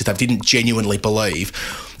doing this if they didn't genuinely believe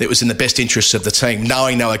it was in the best interests of the team,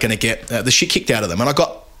 knowing they were going to get the shit kicked out of them? And I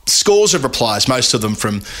got scores of replies, most of them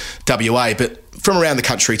from WA, but from around the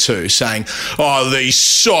country too, saying, oh, these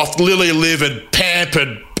soft, lily-livered,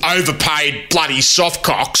 pampered, overpaid, bloody soft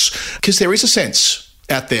cocks. Because there is a sense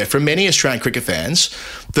out there from many Australian cricket fans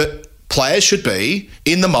that players should be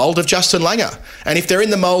in the mould of Justin Langer. And if they're in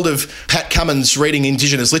the mould of Pat Cummins reading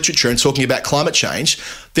Indigenous literature and talking about climate change,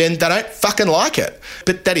 then they don't fucking like it.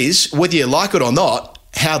 But that is, whether you like it or not,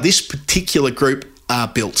 how this particular group are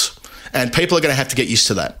built. And people are going to have to get used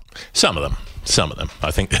to that. Some of them.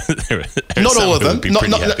 I think there are not all of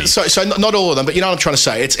them. So not all of them, but you know what I'm trying to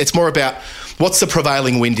say. It's more about what's the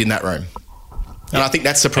prevailing wind in that room. And I think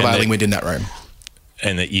that's the prevailing wind in that room.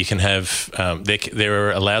 And that you can have, there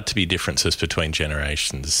are allowed to be differences between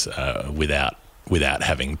generations without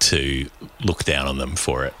having to look down on them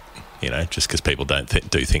for it. You know, just because people don't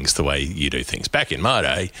do things the way you do things. Back in my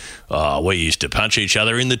day, we used to punch each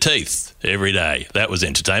other in the teeth every day. That was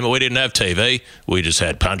entertainment. We didn't have TV. We just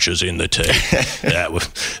had punches in the teeth.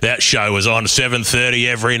 That show was on 7:30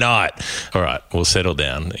 every night. All right, we'll settle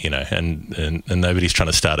down, you know, and nobody's trying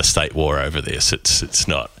to start a state war over this. It's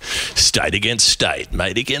not state against state,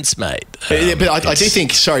 mate against mate. But I do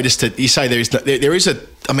think, sorry, you say there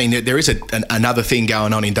is another thing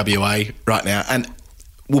going on in WA right now, and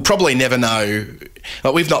we'll probably never know.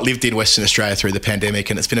 Like, we've not lived in Western Australia through the pandemic,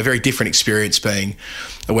 and it's been a very different experience being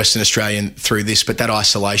a Western Australian through this. But that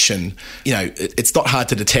isolation, you know, it's not hard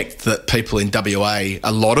to detect that people in WA,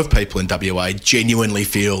 a lot of people in WA, genuinely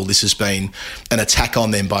feel this has been an attack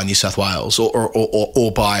on them by New South Wales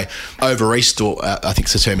or by Over East, or I think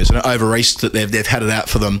the term is Over East, that they've had it out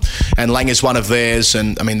for them. And Langer's one of theirs.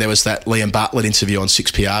 And I mean, there was that Liam Bartlett interview on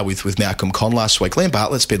 6PR with Malcolm Conn last week. Liam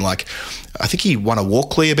Bartlett's been like, I think he won a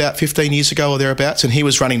Walkley about 15 years ago or thereabouts, and he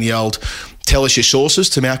was running the old tell us your sources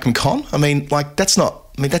to Malcolm Conn. I mean, like,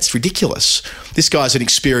 that's ridiculous. This guy's an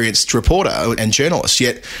experienced reporter and journalist,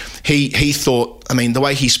 yet he thought, I mean, the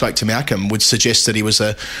way he spoke to Malcolm would suggest that he was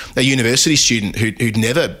a university student who'd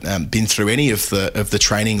never been through any of the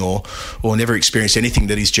training or never experienced anything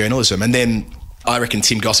that is journalism. And then I reckon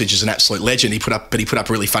Tim Gossage is an absolute legend. He put up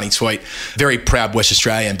a really funny tweet. Very proud West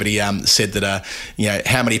Australian, but he said that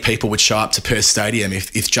how many people would show up to Perth Stadium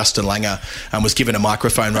if Justin Langer was given a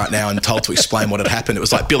microphone right now and told to explain what had happened. It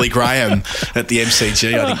was like Billy Graham at the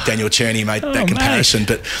MCG. I think Daniel Cherney made that comparison.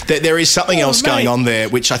 Mate. But there is something else going on there,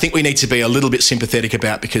 which I think we need to be a little bit sympathetic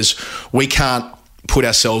about, because we can't put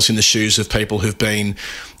ourselves in the shoes of people who've been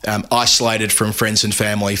isolated from friends and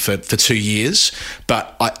family for 2 years.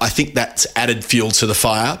 But I think that's added fuel to the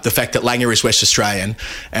fire. The fact that Langer is West Australian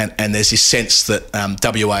and there's this sense that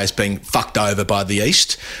WA is being fucked over by the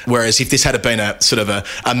East. Whereas if this had been a sort of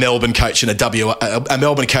a Melbourne coach and a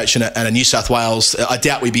Melbourne coach and a New South Wales, I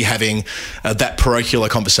doubt we'd be having that parochial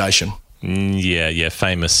conversation. Yeah,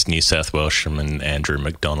 famous New South Welshman Andrew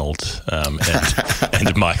McDonald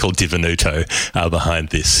and Michael Di Venuto are behind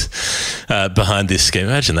this scheme.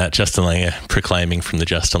 Imagine that, Justin Langer proclaiming from the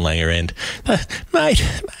Justin Langer end,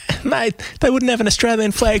 mate, they wouldn't have an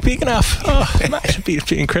Australian flag big enough. Oh, mate, it'd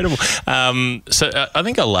be incredible. So I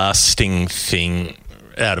think a lasting thing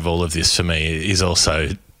out of all of this for me is also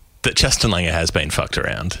that Justin Langer has been fucked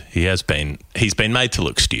around. He's been made to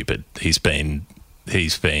look stupid. He's been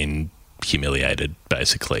humiliated,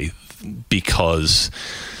 basically, because,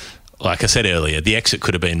 like I said earlier, the exit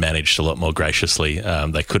could have been managed a lot more graciously.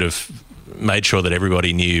 They could have made sure that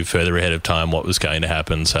everybody knew further ahead of time what was going to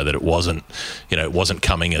happen, so that it wasn't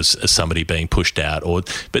coming as somebody being pushed out.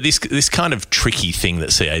 But this kind of tricky thing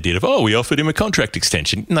that CA did of, we offered him a contract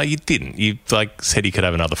extension. No, you didn't. You said he could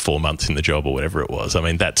have another 4 months in the job or whatever it was. I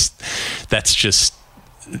mean, that's just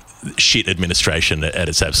shit administration at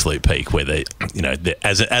its absolute peak, where they,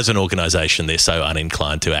 as an organisation, they're so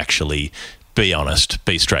uninclined to actually be honest,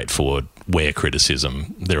 be straightforward, wear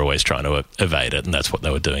criticism. They're always trying to evade it, and that's what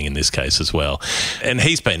they were doing in this case as well. And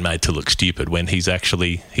he's been made to look stupid when he's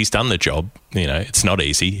done the job. It's not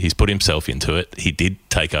easy. He's put himself into it. He did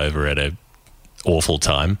take over at a awful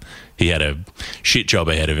time. He had a shit job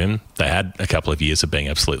ahead of him. They had a couple of years of being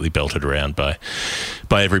absolutely belted around by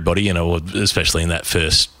everybody, especially in that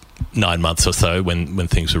first 9 months or so when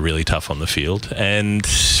things were really tough on the field. And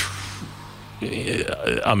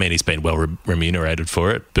I mean, he's been well remunerated for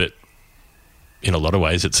it, but in a lot of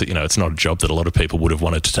ways, it's not a job that a lot of people would have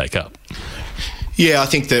wanted to take up. Yeah, I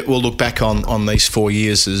think that we'll look back on these 4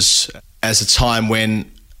 years as a time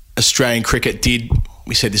when Australian cricket did,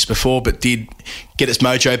 we said this before, but did get its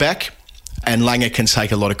mojo back, and Langer can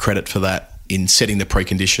take a lot of credit for that in setting the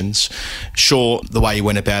preconditions. Sure, the way he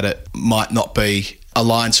went about it might not be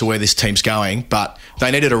aligned to where this team's going, but they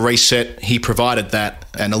needed a reset. He provided that,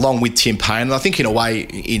 and along with Tim Paine, and I think in a way,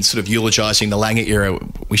 in sort of eulogising the Langer era,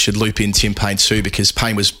 we should loop in Tim Paine too, because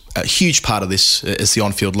Paine was a huge part of this as the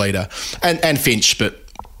on-field leader, and Finch, but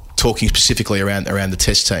talking specifically around the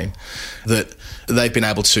Test team, that they've been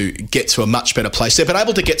able to get to a much better place. They've been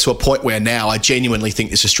able to get to a point where now I genuinely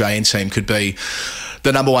think this Australian team could be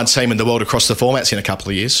the number one team in the world across the formats in a couple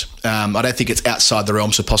of years. I don't think it's outside the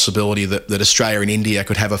realms of possibility that Australia and India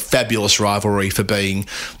could have a fabulous rivalry for being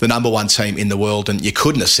the number one team in the world, and you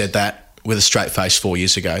couldn't have said that with a straight face 4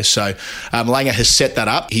 years ago. So Langer has set that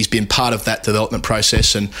up. He's been part of that development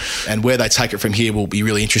process, and where they take it from here will be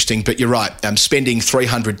really interesting. But you're right, spending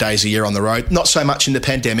 300 days a year on the road, not so much in the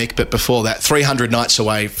pandemic, but before that, 300 nights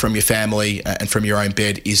away from your family and from your own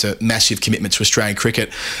bed is a massive commitment to Australian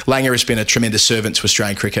cricket. Langer has been a tremendous servant to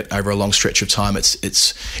Australian cricket over a long stretch of time. It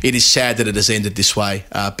is sad that it has ended this way,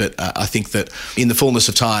 but I think that in the fullness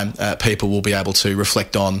of time, people will be able to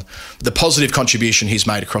reflect on the positive contribution he's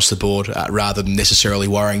made across the board, rather than necessarily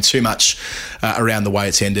worrying too much around the way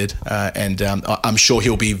it's ended. And I'm sure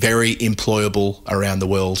he'll be very employable around the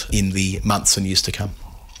world in the months and years to come.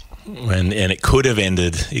 And it could have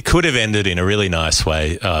ended. It could have ended in a really nice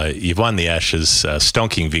way. You've won the Ashes,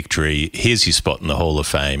 stonking victory. Here's your spot in the Hall of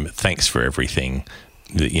Fame. Thanks for everything.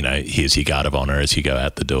 Here's your guard of honour as you go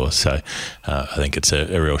out the door. So I think it's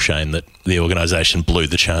a real shame that the organisation blew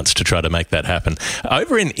the chance to try to make that happen.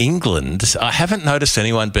 Over in England, I haven't noticed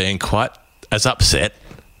anyone being quite as upset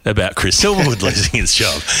about Chris Silverwood losing his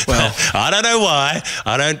job. Well, I don't know why.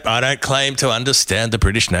 I don't claim to understand the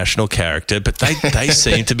British national character, but they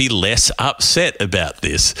seem to be less upset about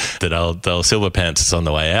this. That old Silver Pants is on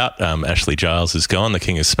the way out. Ashley Giles is gone, the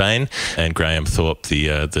King of Spain, and Graham Thorpe,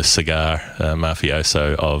 the cigar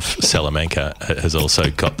mafioso of Salamanca, has also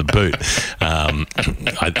got the boot.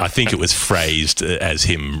 I think it was phrased as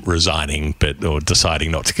him resigning, or deciding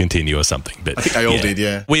not to continue or something. But I think they all did,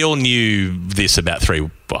 yeah. We all knew this about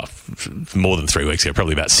more than 3 weeks ago,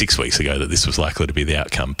 probably about 6 weeks ago, that this was likely to be the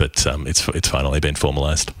outcome, but it's finally been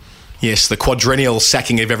formalised. Yes, the quadrennial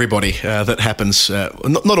sacking of everybody that happens,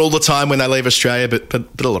 not all the time when they leave Australia, but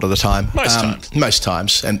a lot of the time. Most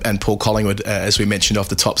times. And Paul Collingwood, as we mentioned off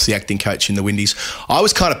the top, is the acting coach in the Windies. I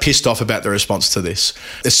was kind of pissed off about the response to this,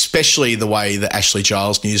 especially the way the Ashley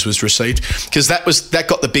Giles news was received, because that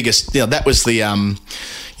got the biggest, that was the...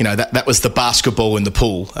 that was the basketball in the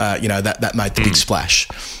pool, that made the big splash.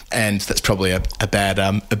 And that's probably a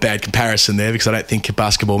bad comparison there, because I don't think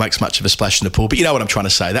basketball makes much of a splash in the pool. But you know what I'm trying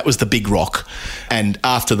to say. That was the big rock. And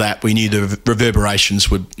after that, we knew the reverberations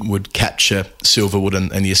would capture Silverwood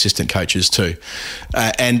and the assistant coaches too.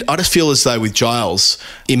 And I just feel as though with Giles,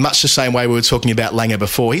 in much the same way we were talking about Langer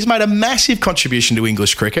before, he's made a massive contribution to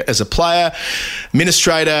English cricket as a player,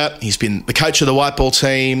 administrator. He's been the coach of the white ball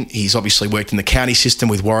team. He's obviously worked in the county system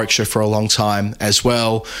with Warwickshire for a long time as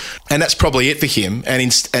well. And that's probably it for him. And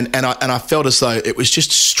I felt as though it was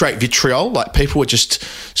just straight vitriol. Like, people were just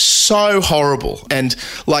so horrible. And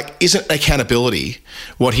like, isn't accountability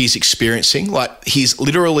what he's experiencing? Like, he's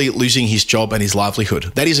literally losing his job and his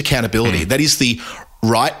livelihood. That is accountability. That is the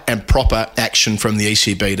right and proper action from the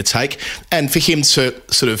ECB to take. And for him to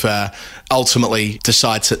sort of ultimately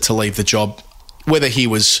decide to leave the job, whether he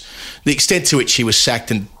was, the extent to which he was sacked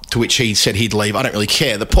and to which he said he'd leave, I don't really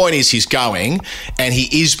care. The point is he's going, and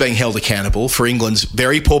he is being held accountable for England's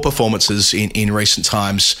very poor performances in recent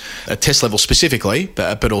times, at Test level specifically,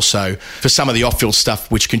 but also for some of the off-field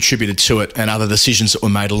stuff which contributed to it and other decisions that were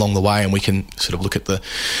made along the way. And we can sort of look at the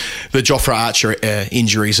Jofra Archer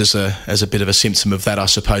injuries as a bit of a symptom of that, I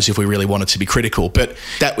suppose, if we really wanted to be critical. But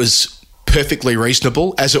that was perfectly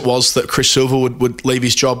reasonable, as it was that Chris Silverwood would leave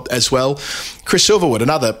his job as well. Chris Silverwood,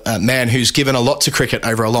 another man who's given a lot to cricket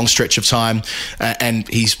over a long stretch of time, and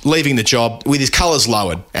he's leaving the job with his colours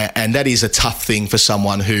lowered. And that is a tough thing for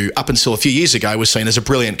someone who, up until a few years ago, was seen as a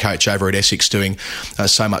brilliant coach over at Essex, doing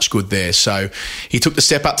so much good there. So he took the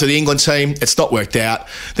step up to the England team. It's not worked out.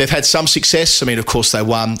 They've had some success. I mean, of course, they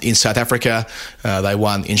won in South Africa. They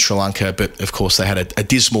won in Sri Lanka. But, of course, they had a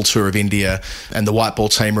dismal tour of India. And the white ball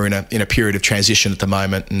team are in a period of transition at the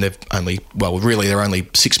moment. And they're only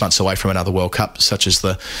 6 months away from another World Cup, such as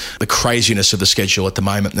the craziness of the schedule at the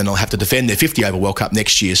moment. And then they'll have to defend their 50-over World Cup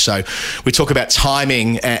next year. So we talk about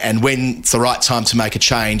timing and when it's the right time to make a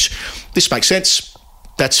change. This makes sense.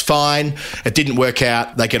 That's fine. It didn't work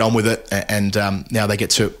out. They get on with it, and now they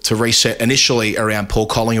get to reset initially around Paul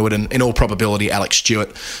Collingwood, and in all probability Alex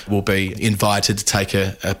Stewart will be invited to take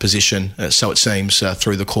a position, so it seems,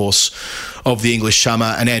 through the course of the English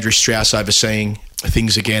summer, and Andrew Strauss overseeing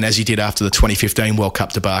things again, as he did after the 2015 World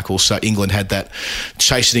Cup debacle. So England had that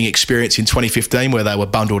chastening experience in 2015 where they were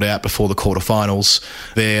bundled out before the quarterfinals.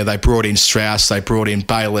 There, they brought in Strauss, they brought in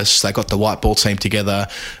Bayliss, they got the white ball team together.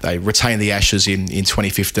 They retained the Ashes in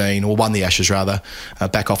 2015, or won the Ashes rather,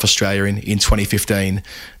 back off Australia in 2015.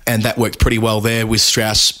 And that worked pretty well there with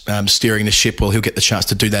Strauss steering the ship. Well, he'll get the chance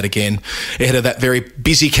to do that again ahead of that very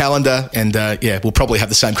busy calendar. And we'll probably have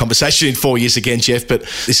the same conversation in 4 years again, Jeff, but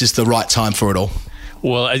this is the right time for it all.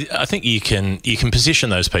 Well, I think you can position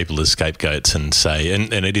those people as scapegoats and say,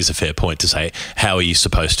 and it is a fair point to say, how are you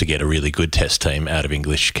supposed to get a really good Test team out of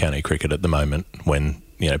English county cricket at the moment when,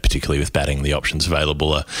 particularly with batting, the options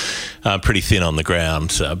available are pretty thin on the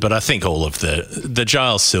ground. But I think all of the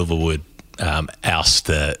Giles Silverwood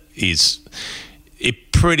ouster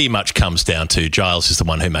it pretty much comes down to Giles is the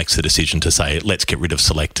one who makes the decision to say, let's get rid of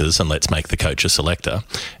selectors and let's make the coach a selector,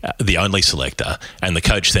 the only selector. And the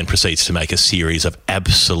coach then proceeds to make a series of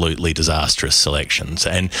absolutely disastrous selections.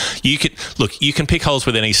 And you can pick holes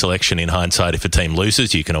with any selection in hindsight. If a team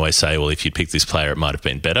loses, you can always say, well, if you'd picked this player, it might have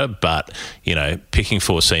been better. But, picking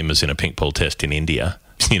four seamers in a pink ball test in India,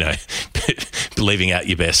 leaving out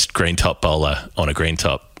your best green top bowler on a green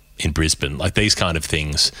top in Brisbane, like these kind of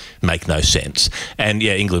things make no sense. And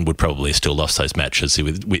England would probably have still lost those matches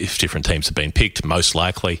if different teams had been picked. Most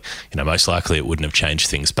likely it wouldn't have changed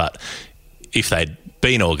things. But if they'd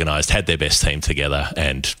been organised, had their best team together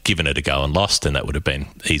and given it a go and lost, then that would have been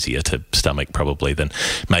easier to stomach probably than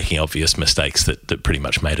making obvious mistakes that pretty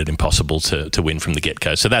much made it impossible to win from the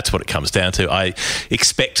get-go. So that's what it comes down to. I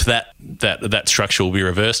expect that structure will be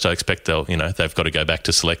reversed. I expect they've got to go back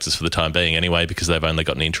to selectors for the time being anyway, because they've only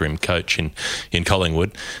got an interim coach in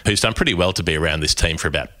Collingwood who's done pretty well to be around this team for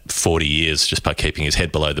about 40 years just by keeping his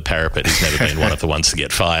head below the parapet. He's never been one of the ones to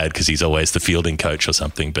get fired because he's always the fielding coach or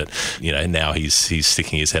something. But, now he's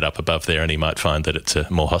sticking his head up above there, and he might find that it's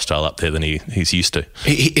more hostile up there than he's used to.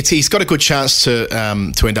 He's got a good chance to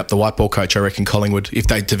end up the white ball coach, I reckon, Collingwood, if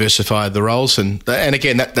they diversify the roles. And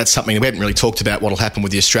again, that's something we haven't really talked about, what will happen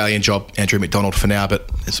with the Australian job, Andrew McDonald for now, but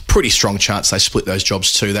there's a pretty strong chance they split those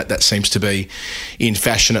jobs too. That seems to be in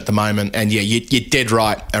fashion at the moment. And you're dead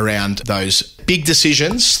right around those big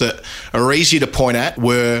decisions that are easy to point at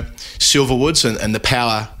were Silverwood's, and the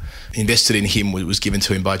power invested in him was given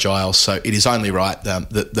to him by Giles. So it is only right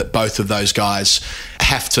that both of those guys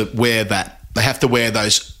have to wear that. They have to wear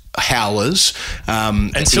those howlers.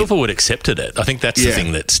 And Silverwood accepted it. I think that's the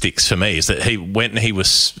thing that sticks for me, is that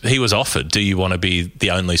he was offered, do you want to be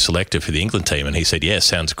the only selector for the England team? And he said, yeah,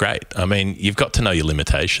 sounds great. I mean, you've got to know your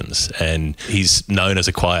limitations. And he's known as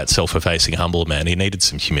a quiet, self-effacing, humble man. He needed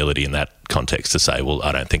some humility in that context to say, well,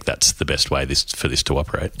 I don't think that's the best way for this to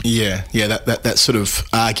operate. Yeah, that sort of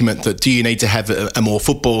argument that, do you need to have a more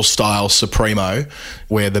football-style Supremo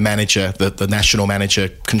where the manager, the national manager,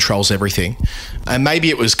 controls everything? And maybe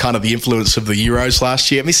it was kind of the influence of the Euros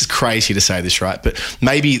last year. I mean, this is crazy to say this, right? But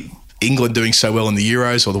maybe England doing so well in the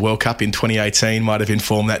Euros or the World Cup in 2018 might have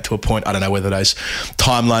informed that to a point. I don't know whether those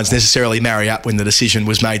timelines necessarily marry up when the decision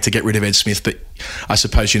was made to get rid of Ed Smith, but I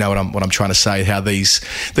suppose you know what I'm trying to say, how these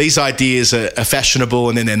ideas are fashionable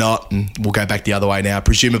and then they're not, and we'll go back the other way now,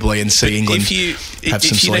 presumably, and see England have some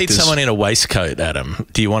selectors. If you need someone in a waistcoat, Adam,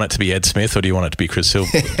 do you want it to be Ed Smith or do you want it to be Chris Silver?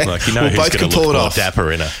 Like, you know, well, who's going to look more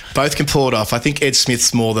dapper in a... Both can pull it off. I think Ed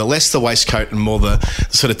Smith's more less the waistcoat and more the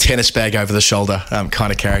sort of tennis bag over the shoulder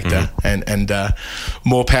kind of character, and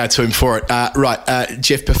more power to him for it.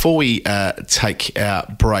 Jeff, before we take our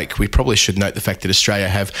break, we probably should note the fact that Australia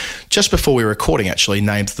have, just before we recording, actually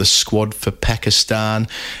named the squad for Pakistan,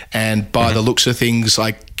 and by the looks of things,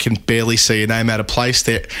 I can barely see a name out of place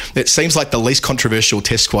there. It seems like the least controversial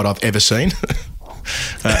test squad I've ever seen.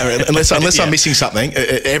 Unless I'm missing something.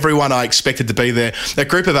 Everyone I expected to be there. That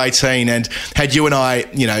group of 18, and had you and I,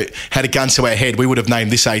 had a gun to our head, we would have named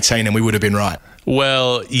this 18 and we would have been right.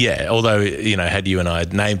 Well, yeah, although, had you and I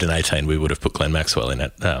named an 18, we would have put Glenn Maxwell in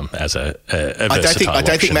it as a versatile I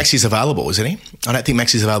don't think Maxie's available, isn't he? I don't think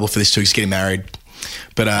Maxie's available for this too. He's getting married.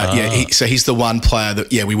 But so he's the one player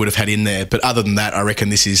that we would have had in there. But other than that, I reckon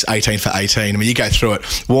this is 18 for 18. I mean, you go through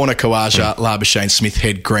it: Warner, Kawaja, Labuschagne, Smith,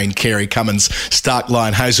 Head, Green, Carey, Cummins, Stark,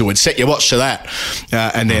 Lyon, Hazelwood. Set your watch to that.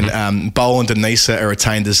 And then Boland and Nisa are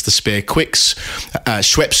retained as the spare quicks.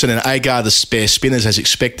 Schwepson and Agar, the spare spinners, as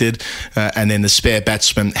expected. And then the spare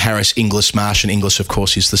batsmen, Harris, Inglis, Marsh. And Inglis, of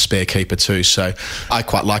course, is the spare keeper too. So I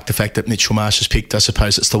quite like the fact that Mitchell Marsh is picked. I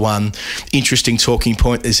suppose it's the one interesting talking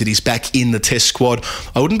point, is that he's back in the Test squad.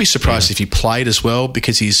 I wouldn't be surprised if he played as well,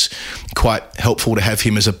 because he's quite helpful to have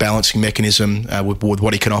him as a balancing mechanism with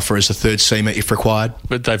what he can offer as a third seamer if required.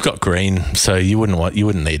 But they've got Green, so you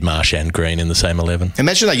wouldn't need Marsh and Green in the same 11.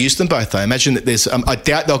 Imagine they use them both though. Imagine that there's I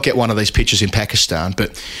doubt they'll get one of these pitches in Pakistan,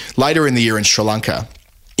 but later in the year in Sri Lanka,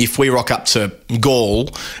 if we rock up to Gaul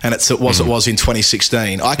and it was in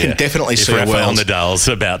 2016, I can definitely see a world. If Rafael Nadal's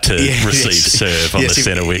about to receive serve on the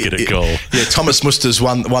centre wicket at Gaul. Yeah, Thomas Muster's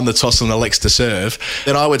won the toss and elects to serve.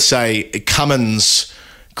 Then I would say Cummins,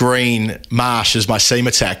 Green, Marsh as my seam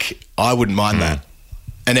attack. I wouldn't mind that.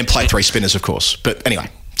 And then play three spinners, of course. But anyway,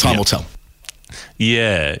 time will tell.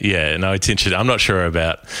 Yeah, no, it's interesting. I'm not sure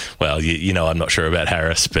about, I'm not sure about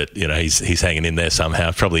Harris, but, he's hanging in there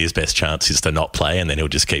somehow. Probably his best chance is to not play, and then he'll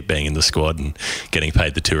just keep being in the squad and getting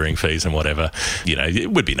paid the touring fees and whatever.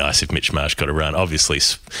 It would be nice if Mitch Marsh got a run. Obviously,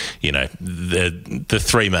 the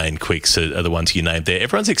three main quicks are the ones you named there.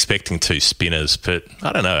 Everyone's expecting two spinners, but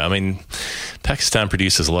I don't know. I mean, Pakistan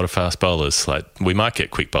produces a lot of fast bowlers. Like, we might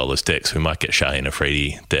get quick bowlers decks. We might get Shaheen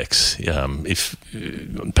Afridi decks. If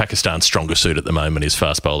Pakistan's stronger suit at the moment is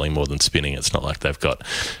fast bowling more than spinning, it's not like they've got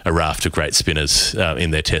a raft of great spinners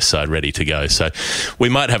in their test side ready to go. So we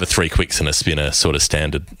might have a three quicks and a spinner sort of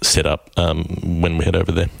standard setup when we head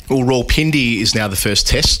over there. Well, Rawalpindi is now the first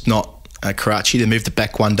test, not Karachi. They moved it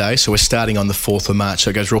back one day, so we're starting on the 4th of March. So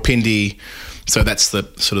it goes Rawalpindi. So that's the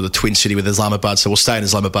sort of the twin city with Islamabad. So we'll stay in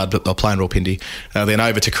Islamabad, but they'll play in Rawalpindi. Then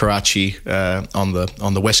over to Karachi on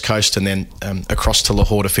the west coast, and then across to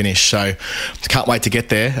Lahore to finish. So can't wait to get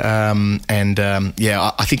there.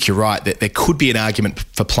 I think you're right that there could be an argument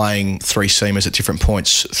for playing three seamers at different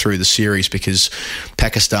points through the series, because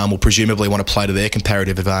Pakistan will presumably want to play to their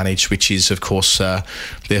comparative advantage, which is, of course,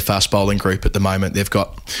 their fast bowling group at the moment. They've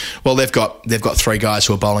got three guys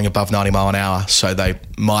who are bowling above 90 mile an hour, so they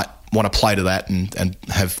might want to play to that and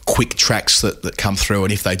have quick tracks that come through,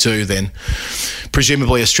 and if they do, then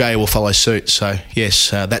presumably Australia will follow suit. So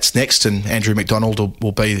yes, that's next, and Andrew McDonald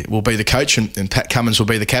will be the coach, and Pat Cummins will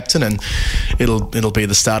be the captain, and it'll be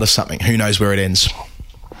the start of something. Who knows where it ends?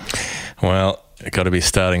 Well, it's got to be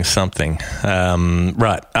starting something.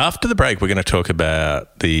 Right, after the break, we're going to talk about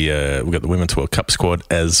we've got the Women's World Cup squad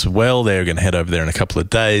as well. They're going to head over there in a couple of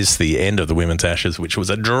days, the end of the Women's Ashes, which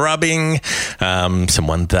was a drubbing. Some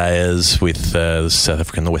one-dayers with South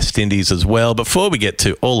Africa and the West Indies as well. Before we get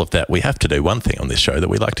to all of that, we have to do one thing on this show that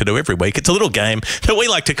we like to do every week. It's a little game that we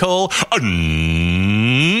like to call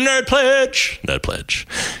Nerd Pledge. Nerd Pledge.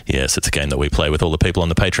 Yes, it's a game that we play with all the people on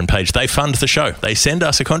the Patreon page. They fund the show. They send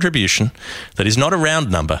us a contribution that is not a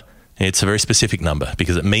round number. It's a very specific number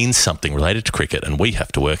because it means something related to cricket, and we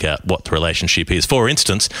have to work out what the relationship is. For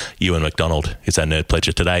instance, Ewan McDonald is our nerd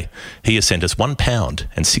pledger today. He has sent us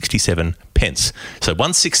 £1.67. So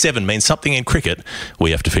 167 means something in cricket. We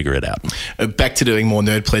have to figure it out. Back to doing more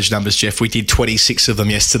nerd pledge numbers, Jeff. We did 26 of them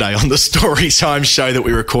yesterday on the Story Time show that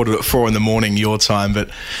we recorded at 4 a.m. your time. But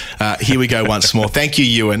here we go once more. Thank you,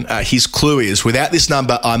 Ewan. His clue is, without this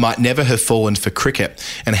number, I might never have fallen for cricket.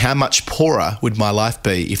 And how much poorer would my life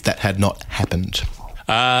be if that had not happened?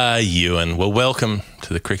 Ewan, well, welcome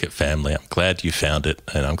to the cricket family. I'm glad you found it,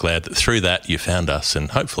 and I'm glad that through that you found us,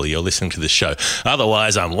 and hopefully you're listening to this show.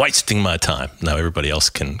 Otherwise, I'm wasting my time. No, everybody else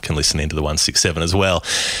can listen into the 167 as well.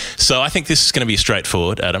 So I think this is going to be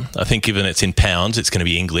straightforward, Adam. I think given it's in pounds, it's going to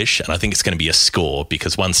be English, and I think it's going to be a score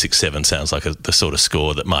because 167 sounds like the sort of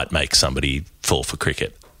score that might make somebody fall for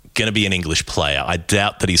cricket. Going to be an English player. I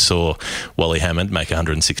doubt that he saw Wally Hammond make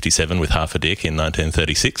 167 with half a dick in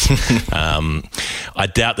 1936. I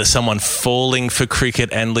doubt that someone falling for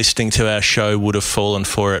cricket and listening to our show would have fallen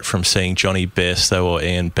for it from seeing Johnny Bairstow or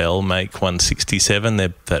Ian Bell make 167. They're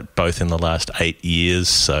both in the last 8 years,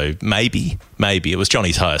 so maybe it was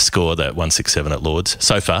Johnny's highest score, that 167 at Lords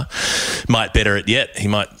so far. Might better it yet.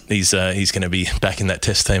 He's going to be back in that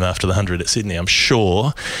test team after the 100 at Sydney, I'm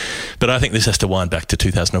sure. But I think this has to wind back to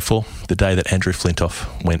 2004, the day that Andrew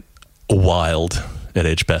Flintoff went wild at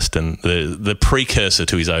Edgbaston, the precursor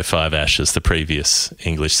to his 05 Ashes, the previous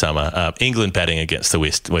English summer. England batting against the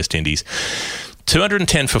West Indies.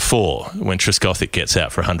 210 for 4 when Trescothick gets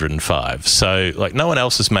out for 105. So, no one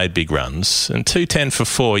else has made big runs. And 210 for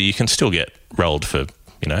 4, you can still get rolled for,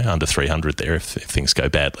 under 300 there if things go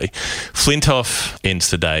badly. Flintoff ends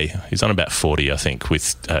the day. He's on about 40, I think,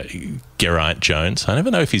 with Geraint Jones. I never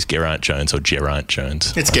know if he's Geraint Jones or Geraint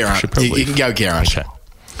Jones. It's Geraint. You can go Geraint. Okay.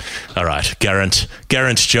 All right, Geraint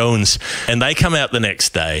Jones. And they come out the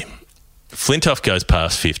next day. Flintoff goes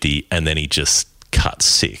past 50 and then he just cuts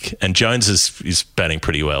sick. And Jones is batting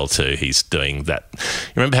pretty well too. He's doing that.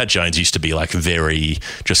 You remember how Jones used to be very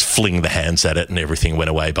just fling the hands at it and everything went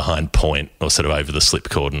away behind point or sort of over the slip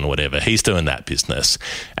cordon or whatever. He's doing that business.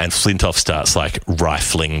 And Flintoff starts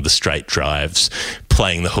rifling the straight drives,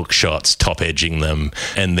 playing the hook shots, top edging them.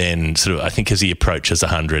 And then I think as he approaches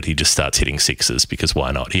 100, he just starts hitting sixes because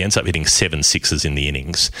why not? He ends up hitting 7 sixes in the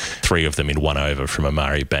innings, 3 of them in 1 over from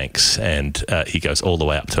Amari Banks. And he goes all the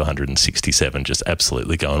way up to 167, just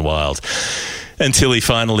absolutely going wild until he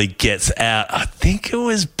finally gets out. I think it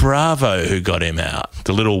was Bravo who got him out,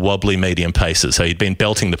 the little wobbly medium pacer. So he'd been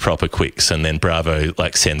belting the proper quicks and then Bravo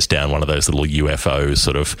sends down one of those little UFO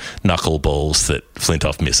sort of knuckle balls that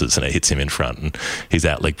Flintoff misses and it hits him in front and he's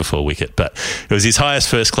out leg before wicket. But it was his highest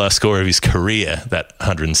first-class score of his career, that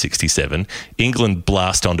 167. England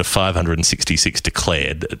blast on to 566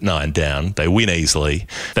 declared at 9 down. They win easily.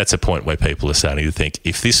 That's a point where people are starting to think,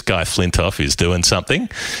 if this guy Flintoff is doing something,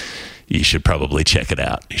 you should probably check it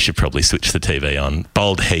out. You should probably switch the TV on.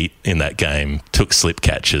 Bowled heat in that game, took slip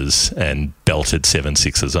catches and belted 7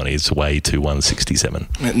 sixes on his way to 167.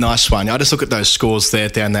 Nice one. I just look at those scores there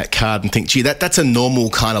down that card and think, gee, that's a normal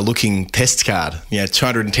kind of looking test card.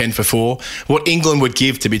 210 for 4. What England would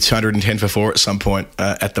give to be 210 for 4 at some point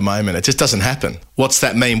at the moment. It just doesn't happen. What's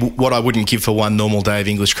that mean? What I wouldn't give for one normal day of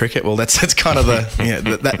English cricket? Well, that's kind of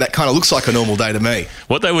that kind of looks like a normal day to me.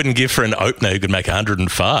 What they wouldn't give for an opener who could make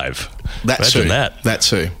 105. Imagine that. That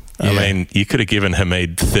too. Yeah. I mean, you could have given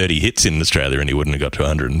Hameed 30 hits in Australia and he wouldn't have got to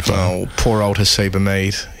 105. Oh, poor old Haseeb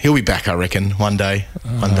Hameed. He'll be back, I reckon, one day.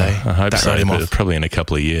 I hope so, but probably in a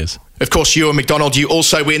couple of years. Of course, Ewan McDonald, you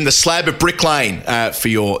also win the slab of Brick Lane for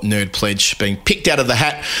your nerd pledge, being picked out of the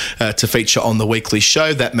hat to feature on the weekly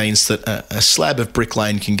show. That means that a slab of Brick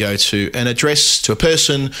Lane can go to an address, to a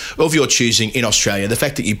person of your choosing in Australia. The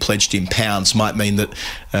fact that you pledged in pounds might mean that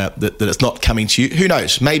it's not coming to you. Who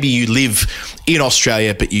knows? Maybe you live in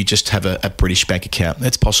Australia, but you just have a British bank account.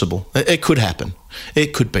 It's possible. It could happen.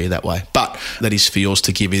 It could be that way, but that is for yours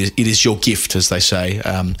to give. It is your gift, as they say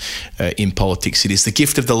in politics. It is the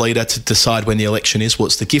gift of the leader to decide when the election is. Well,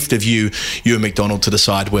 it's the gift of you and McDonald, to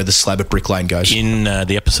decide where the slab of Brick Lane goes. In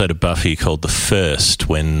the episode of Buffy called The First,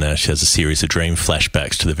 when she has a series of dream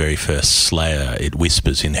flashbacks to the very first Slayer, it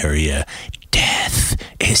whispers in her ear, "Death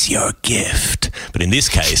is your gift." But in this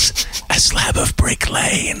case, a slab of Brick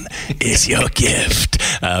Lane is your gift.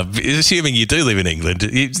 assuming you do live in England,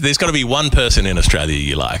 there's got to be one person in Australia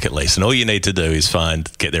you like at least, and all you need to do is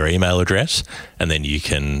get their email address, and then you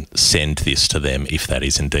can send this to them if that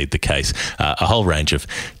is indeed the case. A whole range of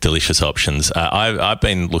delicious options. I've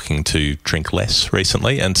been looking to drink less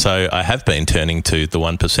recently, and so I have been turning to the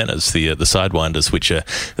 1%ers, the Sidewinders, which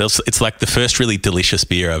it's like the first really delicious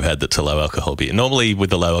beer I've had that's a low alcohol beer. Normally with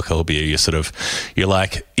the low alcohol beer, you're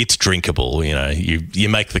like, it's drinkable, you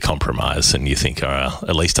make the compromise and you think,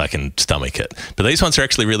 at least I can stomach it. But these ones are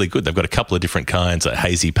actually really good. They've got a couple of different kinds, like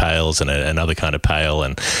hazy pales and another kind of pale,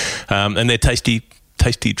 and they're tasty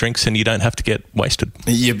drinks, and you don't have to get wasted.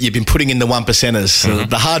 You've been putting in the 1%ers,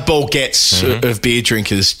 the hardball gets of beer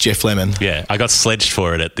drinkers, Jeff Lemon. Yeah, I got sledged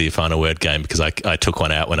for it at the Final Word game because I took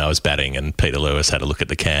one out when I was batting, and Peter Lewis had a look at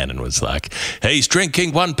the can and was like, he's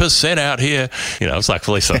drinking 1% out here. I was like, at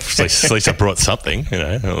least I brought something,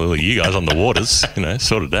 you guys on the waters,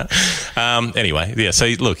 sorted that. Anyway, yeah, so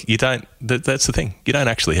look, you don't, that's the thing. You don't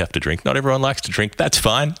actually have to drink. Not everyone likes to drink. That's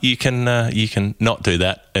fine. You can not do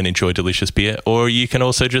that and enjoy delicious beer, or you can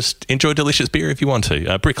also just enjoy delicious beer if you want to.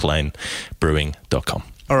 BrickLaneBrewing.com.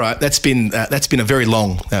 All right, that's been a very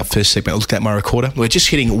long first segment. I looked at my recorder. We're just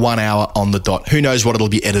hitting 1 hour on the dot. Who knows what it'll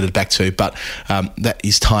be edited back to, but that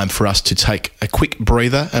is time for us to take a quick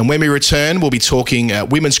breather. And when we return, we'll be talking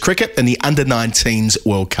women's cricket and the Under-19s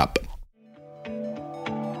World Cup.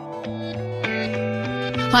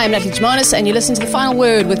 Hi, I'm Natalie Jimonis, and you listen to The Final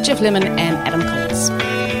Word with Jeff Lemon and Adam Collins.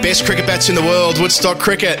 Best cricket bats in the world, Woodstock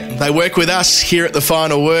Cricket. They work with us here at The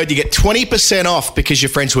Final Word. You get 20% off because you're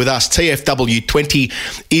friends with us. TFW20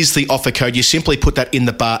 is the offer code. You simply put that in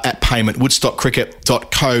the bar at payment,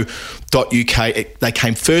 woodstockcricket.co.uk. They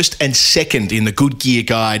came first and second in the Good Gear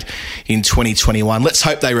Guide in 2021. Let's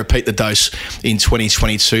hope they repeat the dose in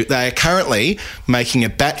 2022. They are currently making a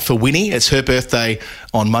bat for Winnie. It's her birthday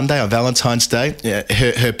on Monday, on Valentine's Day.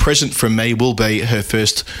 Her present from me will be her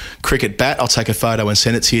first cricket bat. I'll take a photo and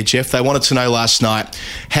send it to you, Jeff. They wanted to know last night,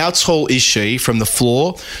 how tall is she from the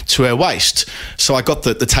floor to her waist? So I got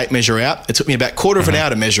the tape measure out. It took me about a quarter of an hour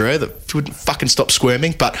to measure her. That wouldn't fucking stop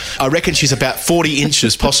squirming, but I reckon she's about 40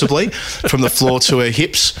 inches possibly from the floor to her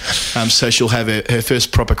hips. So she'll have her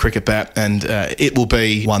first proper cricket bat, and it will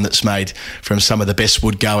be one that's made from some of the best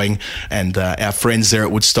wood going, and our friends there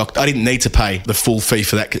at Woodstock. I didn't need to pay the full fee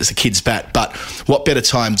for that because it's a kid's bat, but what better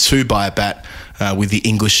time to buy a bat with the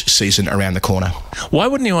English season around the corner? Why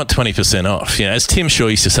wouldn't you want 20% off? As Tim Shaw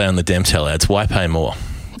used to say on the Demtel ads, why pay more?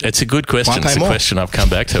 It's a good question. It's a question I've come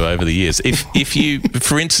back to over the years. If you,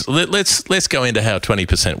 for instance, let's go into how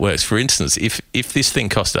 20% works. For instance, if this thing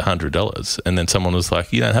cost $100 and then someone was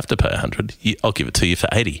like, you don't have to pay $100, I'll give it to you for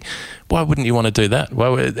 $80. Why wouldn't you want to do that?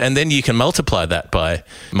 And then you can multiply that by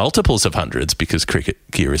multiples of hundreds because cricket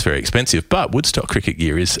gear is very expensive. But Woodstock cricket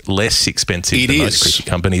gear is less expensive than most cricket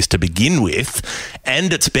companies to begin with,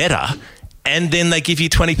 and it's better. And then they give you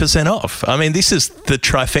 20% off. I mean, this is the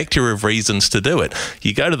trifecta of reasons to do it.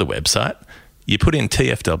 You go to the website, you put in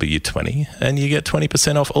TFW20, and you get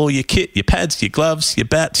 20% off all your kit, your pads, your gloves, your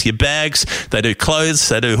bats, your bags. They do clothes,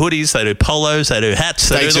 they do hoodies, they do polos, they do hats.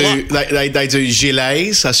 They do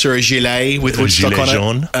gilets. I saw a gilet with Woodstock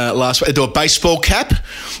on it last week. They do a baseball cap.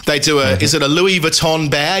 They do is it a Louis Vuitton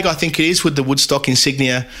bag, I think it is, with the Woodstock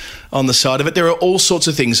insignia on the side of it. There are all sorts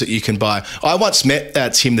of things that you can buy. I once met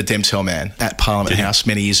Tim the Demtel man at Parliament House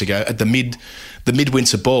many years ago at the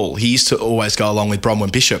midwinter ball. He used to always go along with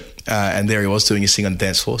Bronwyn Bishop, and there he was doing his thing on the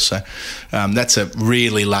dance floor. So that's a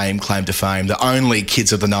really lame claim to fame that only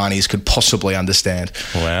kids of the 90s could possibly understand.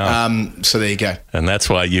 Wow. So there you go. And that's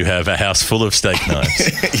why you have a house full of steak knives.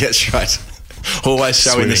 Yeah, that's right. Always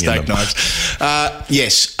showing the steak knives.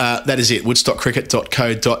 Yes, that is it.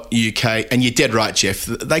 Woodstockcricket.co.uk. And you're dead right, Jeff.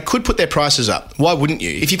 They could put their prices up. Why wouldn't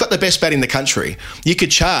you? If you've got the best bat in the country, you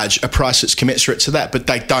could charge a price that's commensurate to that. But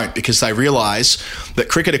they don't, because they realise that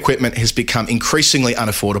cricket equipment has become increasingly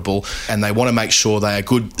unaffordable, and they want to make sure they are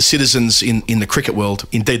good citizens in the cricket world.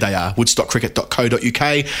 Indeed they are.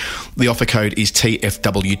 Woodstockcricket.co.uk. The offer code is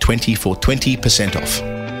TFW20 for 20% off.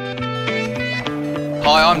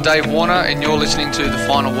 Hi, I'm Dave Warner, and you're listening to The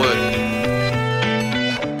Final Word.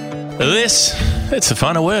 It's The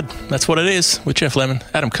Final Word. That's what it is with Jeff Lemon,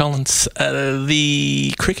 Adam Collins.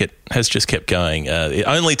 The cricket has just kept going.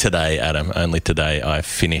 Only today, Adam, I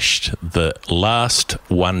finished the last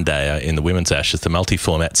one-dayer in the Women's Ashes, the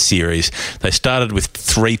multi-format series. They started with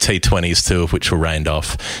 3 T20s, 2 of which were rained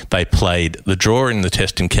off. They played the draw in the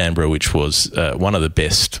test in Canberra, which was one of the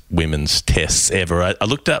best women's tests ever. I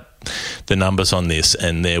looked up the numbers on this,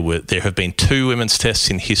 and there have been 2 women's tests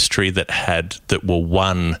in history that were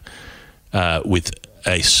won with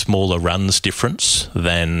a smaller runs difference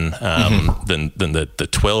than the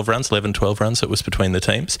 12 runs, 11, 12 runs that was between the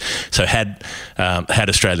teams. So had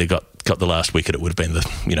Australia got the last wicket, it would have been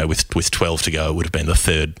with 12 to go, it would have been the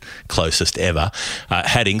third closest ever.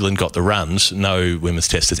 Had England got the runs, no women's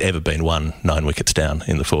test has ever been won 9 wickets down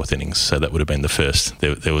in the fourth innings. So that would have been the first.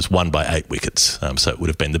 There was one by 8 wickets. So it would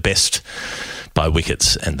have been the best by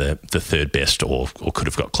wickets and the third best, or could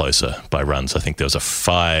have got closer by runs. I think there was a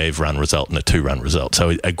 5-run result and a 2-run result.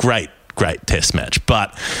 So a great test match.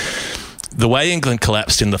 But the way England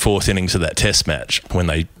collapsed in the fourth innings of that test match, when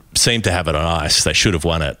they seemed to have it on ice, they should have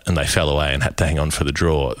won it and they fell away and had to hang on for the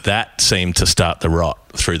draw. That seemed to start the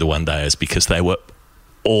rot through the one-dayers, because they were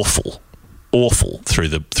awful through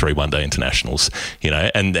the 3 one-day internationals,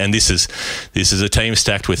 and this is a team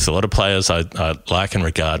stacked with a lot of players I like and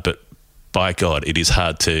regard, but by God, it is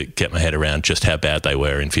hard to get my head around just how bad they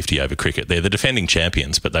were in 50-over cricket. They're the defending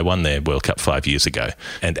champions, but they won their World Cup 5 years ago.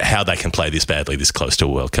 And how they can play this badly this close to a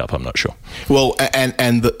World Cup, I'm not sure. Well,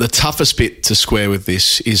 and the toughest bit to square with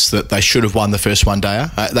this is that they should have won the first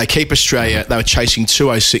one-dayer. They keep Australia. They were chasing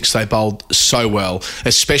 206. They bowled so well,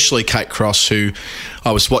 especially Kate Cross, who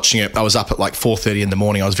I was watching it. I was up at like 4:30 in the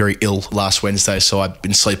morning. I was very ill last Wednesday, so I'd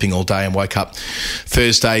been sleeping all day and woke up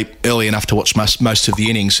Thursday early enough to watch most of the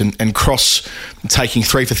innings. And Cross taking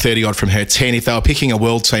 3 for 30 odd from her 10. If they were picking a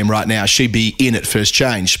world team right now, she'd be in at first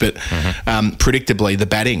change. But predictably, the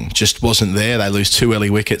batting just wasn't there. They lose 2 early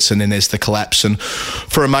wickets, and then there's the collapse. And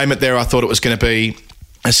for a moment there, I thought it was going to be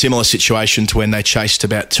a similar situation to when they chased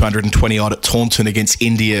about 220 odd at Taunton against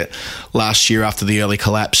India last year after the early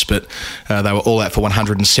collapse, but they were all out for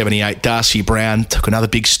 178. Darcy Brown took another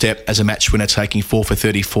big step as a match winner, taking 4 for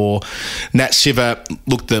 34. Nat Siver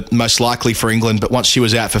looked the most likely for England, but once she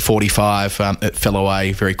was out for 45, it fell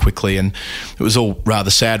away very quickly, and it was all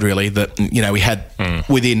rather sad, really, that we had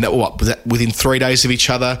within 3 days of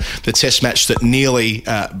each other, the test match that nearly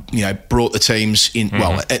brought the teams in.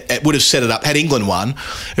 Well, it would have set it up. Had England won,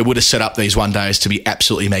 it would have set up these one-days to be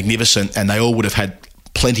absolutely magnificent, and they all would have had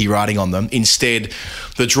plenty riding on them. Instead,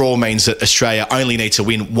 the draw means that Australia only need to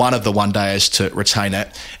win one of the one-days to retain it,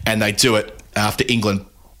 and they do it after England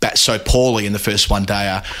bat so poorly in the first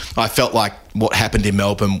one-dayer. I felt like what happened in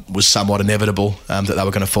Melbourne was somewhat inevitable, that they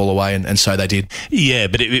were going to fall away, and so they did. Yeah,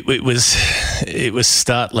 but it was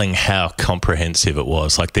startling how comprehensive it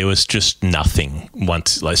was. Like, there was just nothing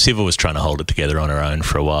once. Like, Siva was trying to hold it together on her own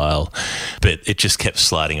for a while, but it just kept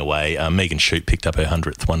sliding away. Megan Shute picked up her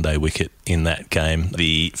 100th one-day wicket in that game,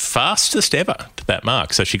 the fastest ever to that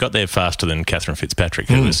mark. So she got there faster than Catherine Fitzpatrick,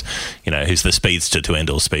 who was, who's the speedster to end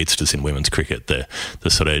all speedsters in women's cricket, the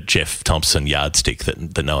sort of Jeff Thompson yardstick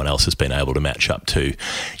that no one else has been able to match up to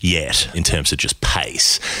yet in terms of just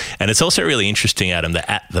pace. And it's also really interesting, Adam, that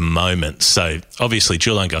at the moment, so obviously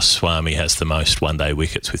Jhulan Goswami has the most one-day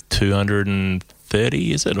wickets with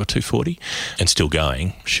 230, is it, or 240, and still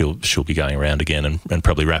going. She'll be going around again and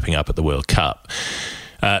probably wrapping up at the World Cup.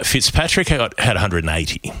 Fitzpatrick had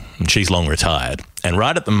 180, and she's long retired. And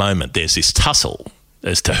right at the moment, there's this tussle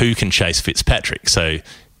as to who can chase Fitzpatrick. So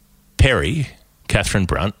Perry, Catherine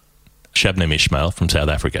Brunt, Shabnim Ismail from South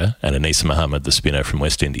Africa, and Anisa Muhammad, the spinner from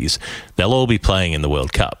West Indies, they'll all be playing in the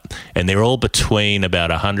World Cup. And they're all between about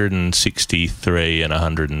 163 and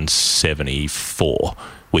 174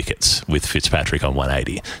 wickets, with Fitzpatrick on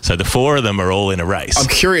 180. So the 4 of them are all in a race. I'm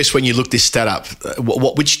curious, when you looked this stat up,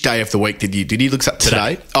 which day of the week did you look up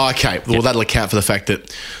today? Oh, okay. Well, that'll account for the fact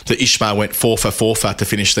that Ismail went 4 for 4 to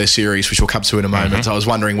finish their series, which we'll come to in a moment. I was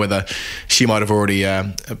wondering whether she might have already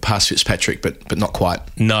passed Fitzpatrick, but not quite.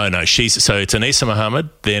 No. So it's Anisa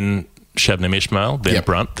Muhammad, then Shabnim Ismail, then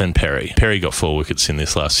Brunt, then Perry. Perry got 4 wickets in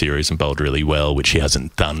this last series and bowled really well, which he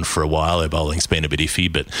hasn't done for a while. Her bowling's been a bit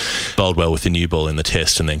iffy, but bowled well with the new ball in the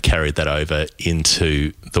test and then carried that over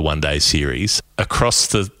into the one-day series. Across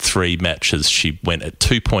the 3 matches, she went at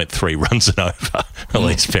 2.3 runs and over.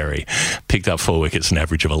 Elise Perry picked up 4 wickets, an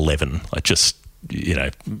average of 11. They just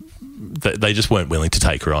weren't willing to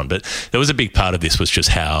take her on. But there was a big part of this was just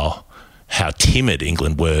how timid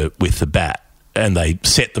England were with the bat. And they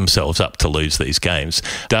set themselves up to lose these games.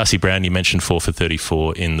 Darcy Brown, you mentioned 4 for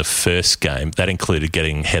 34 in the first game. That included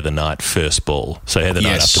getting Heather Knight first ball. So Heather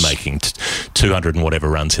Knight, after making 200 and whatever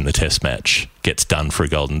runs in the test match, gets done for a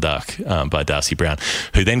golden duck by Darcy Brown,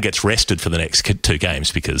 who then gets rested for the next 2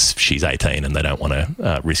 games because she's 18 and they don't want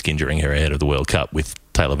to risk injuring her ahead of the World Cup, with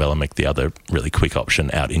Taylor Velamick, the other really quick option,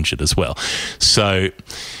 out injured as well. So,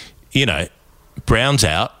 Brown's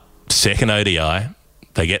out, second ODI,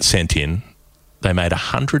 they get sent in. They made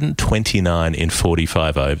 129 in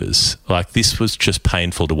 45 overs. Like, this was just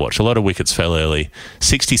painful to watch. A lot of wickets fell early.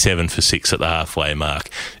 67 for 6 at the halfway mark.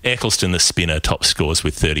 Eccleston, the spinner, top scores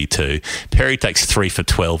with 32. Perry takes 3 for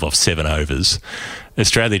 12 off 7 overs.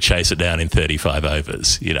 Australia chase it down in 35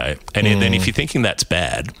 overs, you know. And then if you're thinking that's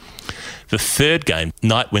bad, the third game,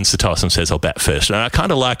 Knight wins the toss and says, I'll bat first. And I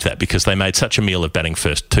kind of liked that because they made such a meal of batting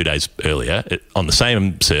first 2 days earlier on the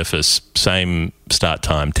same surface, same start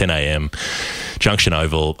time, 10 a.m, Junction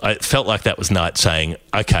Oval. I felt like that was Knight saying,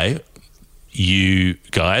 okay, you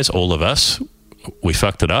guys, all of us, we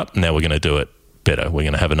fucked it up. Now we're going to do it better. We're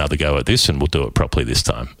going to have another go at this and we'll do it properly this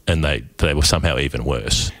time. And they were somehow even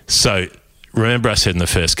worse. So remember I said in the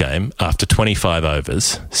first game, after 25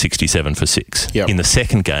 overs, 67 for 6. Yep. In the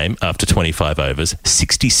second game, after 25 overs,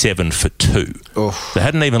 67 for 2. Oh. They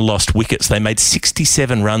hadn't even lost wickets. They made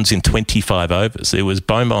 67 runs in 25 overs. It was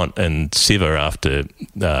Beaumont and Siva after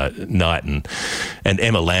Knight and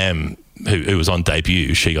Emma Lamb, who was on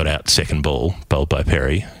debut. She got out second ball, bowled by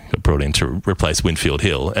Perry, got brought in to replace Winfield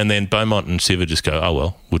Hill. And then Beaumont and Siva just go, oh,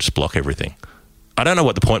 well, we'll just block everything. I don't know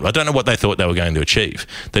what the point was. I don't know what they thought they were going to achieve.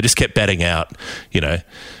 They just kept batting out, you know,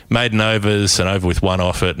 maiden overs, an over with 1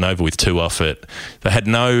 off it, an over with 2 off it. They had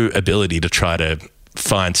no ability to try to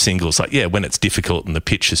find singles. Like, yeah, when it's difficult and the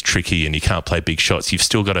pitch is tricky and you can't play big shots, you've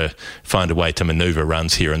still got to find a way to manoeuvre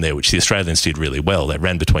runs here and there, which the Australians did really well. They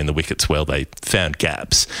ran between the wickets well. They found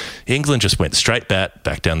gaps. England just went straight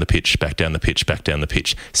back down the pitch, back down the pitch, back down the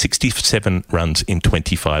pitch. 67 runs in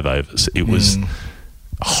 25 overs. It was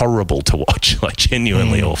horrible to watch, like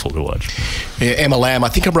genuinely awful to watch. Yeah, Emma Lamb, I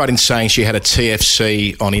think I'm right in saying she had a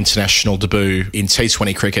TFC on international debut in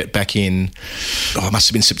T20 cricket back in, it must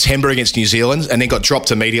have been September against New Zealand, and then got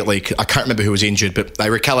dropped immediately. I can't remember who was injured, but they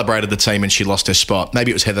recalibrated the team and she lost her spot.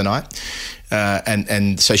 Maybe it was Heather Knight.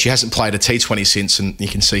 And so she hasn't played a T20 since, and you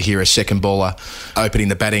can see here a second bowler opening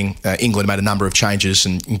the batting. England made a number of changes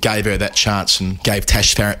and gave her that chance and gave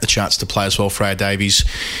Tash Farrant the chance to play as well, Freya Davies,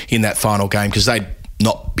 in that final game, because they'd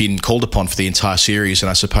not been called upon for the entire series, and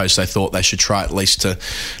I suppose they thought they should try at least to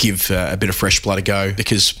give a bit of fresh blood a go,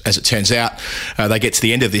 because as it turns out, they get to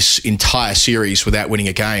the end of this entire series without winning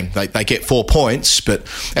a game. They get 4 points, but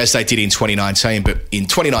as they did in 2019, but in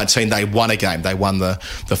 2019 they won a game. They won the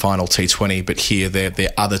final T20, but here their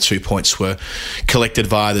other 2 points were collected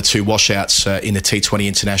via the 2 washouts in the T20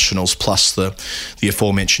 internationals plus the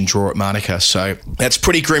aforementioned draw at Manuka. So that's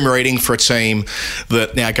pretty grim reading for a team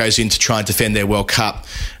that now goes in to try and defend their World Cup.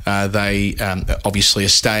 They obviously are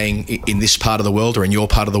staying in this part of the world, or in your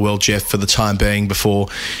part of the world, Jeff, for the time being before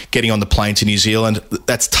getting on the plane to New Zealand.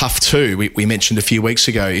 That's tough too. We mentioned a few weeks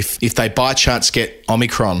ago, if they by chance get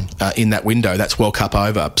Omicron in that window, that's World Cup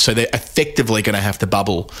over. So they're effectively going to have to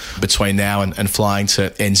bubble between now and flying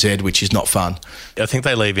to NZ, which is not fun. I think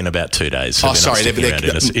they leave in about 2 days. So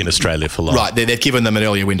they're in Australia for long. Right, they've given them an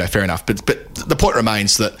earlier window, fair enough. But the point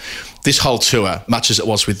remains that this whole tour, much as it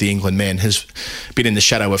was with the England men, has been in the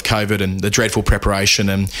shadow of COVID and the dreadful preparation.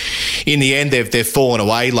 And in the end, they've fallen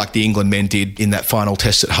away like the England men did in that final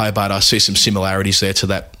test at Hobart. I see some similarities there to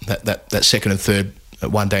that second and third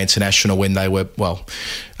one-day international when they were, well,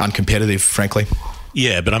 uncompetitive, frankly.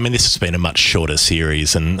 Yeah, but I mean, this has been a much shorter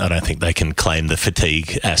series, and I don't think they can claim the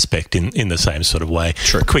fatigue aspect in the same sort of way.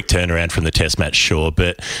 True. Quick turnaround from the test match, sure,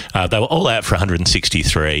 but they were all out for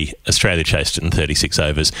 163. Australia chased it in 36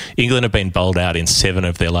 overs. England have been bowled out in 7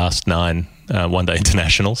 of their last 9 one-day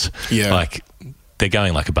internationals. Yeah. Like, they're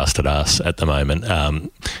going like a busted ass at the moment.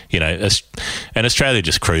 You know, and Australia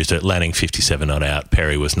just cruised it. Lanning 57 not out.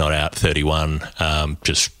 Perry was not out 31.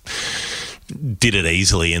 Just did it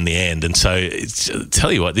easily in the end. And so,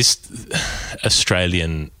 tell you what, this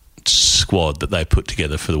Australian squad that they put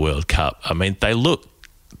together for the World Cup, I mean,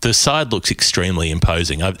 the side looks extremely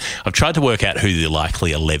imposing. I've tried to work out who the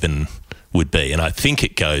likely 11 would be, and I think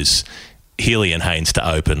it goes Healy and Haynes to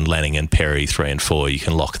open, Lanning and Perry 3 and 4. You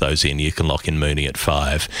can lock those in. You can lock in Mooney at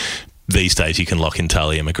 5. These days you can lock in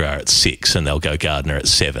Tully and McGrath at 6, and they'll go Gardner at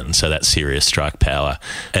 7, so that's serious strike power.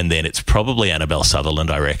 And then it's probably Annabelle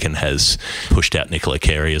Sutherland, I reckon, has pushed out Nicola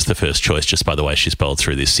Carey as the first choice just by the way she's bowled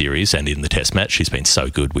through this series, and in the test match she's been so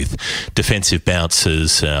good with defensive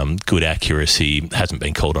bounces, good accuracy, hasn't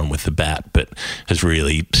been called on with the bat, but has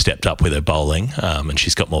really stepped up with her bowling, and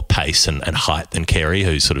she's got more pace and height than Carey,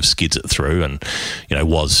 who sort of skids it through and, you know,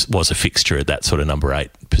 was a fixture at that sort of number 8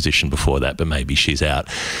 position before that, but maybe she's out.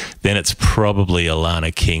 Then it's probably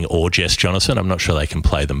Alana King or Jess Jonathan. I'm not sure they can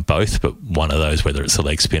play them both, but one of those, whether it's the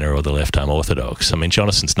leg spinner or the left-arm orthodox. I mean,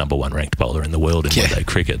 Jonathan's number one ranked bowler in the world in one-day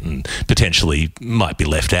cricket and potentially might be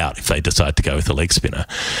left out if they decide to go with the leg spinner.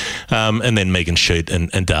 And then Megan Shute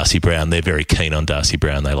and Darcy Brown, they're very keen on Darcy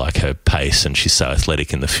Brown. They like her pace and she's so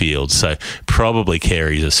athletic in the field. So probably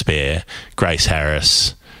Carey's a spare. Grace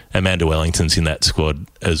Harris, Amanda Wellington's in that squad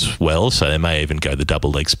as well, so they may even go the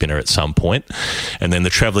double leg spinner at some point. And then the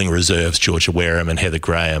travelling reserves, Georgia Wareham and Heather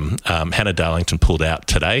Graham. Hannah Darlington pulled out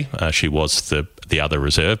today. She was the other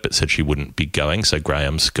reserve, but said she wouldn't be going, so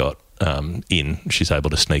Graham's got in. She's able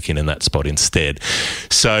to sneak in that spot instead.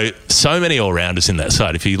 So many all-rounders in that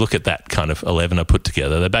side. If you look at that kind of 11 I put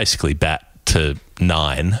together, they basically bat to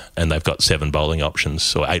 9 and they've got 7 bowling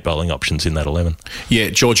options or 8 bowling options in that 11.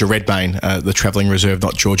 Yeah, Georgia Redmayne, the travelling reserve,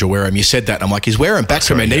 not Georgia Wareham. You said that and I'm like, is Wareham back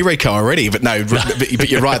from a knee reco already? But no,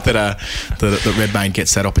 but you're right that Redmayne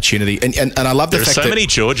gets that opportunity. And I love the fact that... There are so many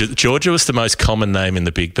Georgias. Georgia was the most common name in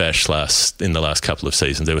the Big Bash in the last couple of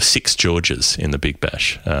seasons. There were 6 Georgias in the Big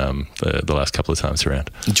Bash the last couple of times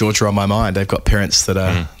around. Georgia on my mind. They've got parents that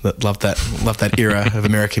love that era of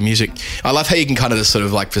American music. I love how you can kind of just sort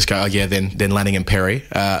of like just go, oh yeah, then Lanning and Perry.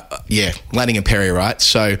 Lanning and Perry, right?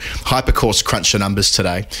 So Hypercourse crunched the numbers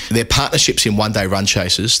today. Their partnerships in one-day run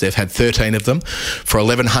chases, they've had 13 of them for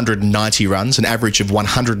 1,190 runs, an average of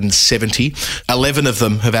 170. 11 of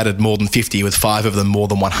them have added more than 50, with 5 of them more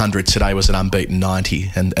than 100. Today was an unbeaten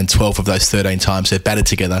 90, and 12 of those 13 times they've batted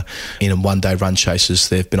together in one-day run chases.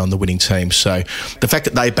 They've been on the winning team. So the fact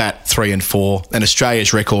that they bat 3 and 4, and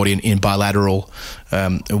Australia's record in bilateral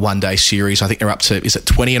one-day series, I think they're up to, is it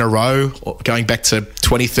 20 in a row, or going back to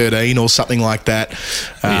 2013 or something like that?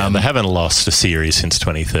 They haven't lost a series since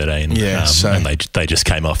 2013. And they just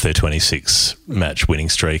came off their 26-match winning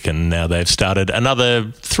streak, and now they've started another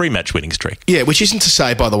 3-match winning streak. Yeah, which isn't to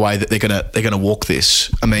say, by the way, that they're gonna walk this.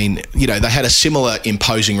 I mean, you know, they had a similar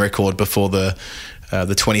imposing record before the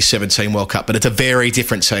 2017 World Cup, but it's a very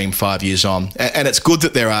different team 5 years on. And it's good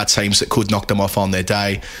that there are teams that could knock them off on their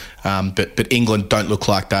day, but England don't look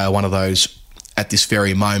like they are one of those at this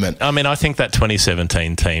very moment. I mean, I think that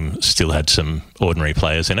 2017 team still had some ordinary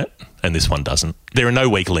players in it, and this one doesn't. There are no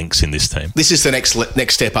weak links in this team. This is the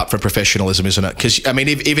next step up for professionalism, isn't it? Because, I mean,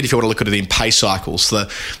 even if you want to look at it in pay cycles, the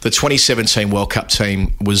 2017 World Cup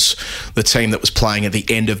team was the team that was playing at the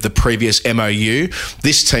end of the previous MOU.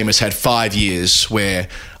 This team has had 5 years where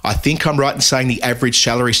I think I'm right in saying the average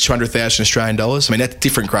salary is 200,000 Australian dollars. I mean, that's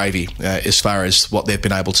different gravy as far as what they've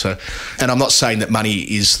been able to. And I'm not saying that money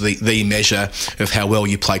is the measure of how well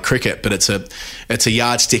you play cricket, but it's a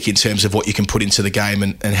yardstick in terms of what you can put into the game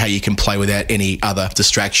and how you can play without any other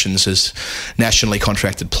distractions as nationally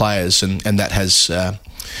contracted players, and that has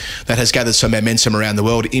gathered some momentum around the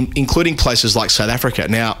world, including places like South Africa.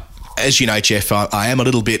 Now, as you know, Jeff, I am a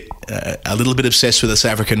little bit obsessed with the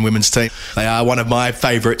South African women's team. They are one of my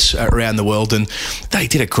favourites around the world, and they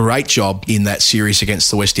did a great job in that series against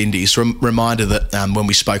the West Indies. Reminder that when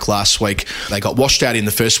we spoke last week, they got washed out in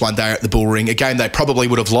the first one day at the Bull Ring. A game they probably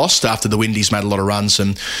would have lost after the Windies made a lot of runs,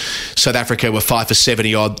 and South Africa were 5 for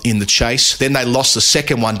 70 odd in the chase. Then they lost the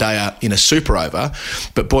second one day in a super over,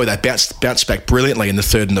 but boy, they bounced back brilliantly in the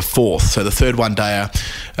third and the fourth. So the third one day,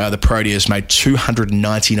 the Proteas made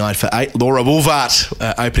 299 for 8. Laura Woolvart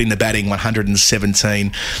opening the batting,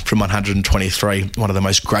 117 from 123. One of the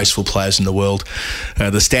most graceful players in the world.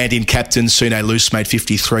 The stand-in captain, Sune Luce, made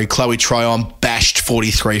 53. Chloe Tryon bashed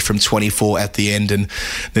 43 from 24 at the end. And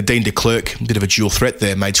Nadine de Klerk, a bit of a dual threat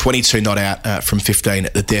there, made 22 not out from 15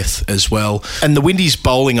 at the death as well. And the Windies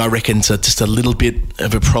bowling, I reckon, is just a little bit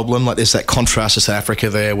of a problem. Like, there's that contrast to South Africa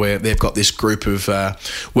there, where they've got this group of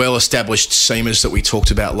well-established seamers that we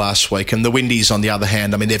talked about last week. And the Windies, on the other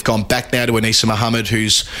hand, I mean, they've gone back now to Anisa Mohammed,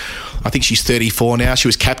 who's, I think she's 34 now. She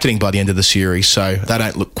was captaining by the end of the series, so they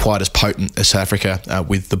don't look quite as potent as South Africa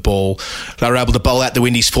with the ball. They were able to bowl out the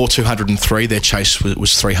Windies for 203. Their chase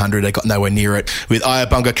was 300. They got nowhere near it. With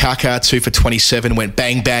Ayabonga Kaka, 2 for 27, went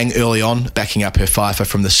bang bang early on, backing up her fifer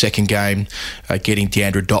from the second game, getting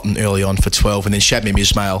Deandra Dotton early on for 12, and then Shabnim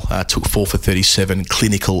Ismail took 4 for 37,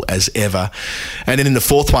 clinical as ever. And then in the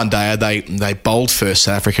fourth one day, they bowled first,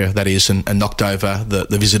 South Africa, that is, and knocked over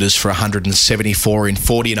the visitors for 174 in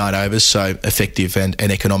 49 overs, so effective and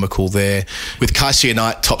economical there. With Kaisia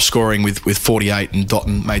Knight top scoring with 48, and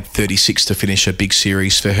Dotton made 36 to finish a big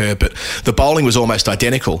series for her. But the bowling was almost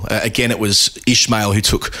identical. Again, it was Ismail who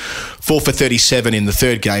took 4 for 37 in the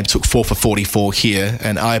third game, took 4 for 44 here,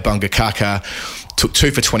 and Ayabonga Kaka took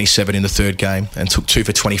 2 for 27 in the third game and took 2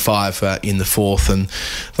 for 25 in the fourth, and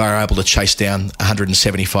they were able to chase down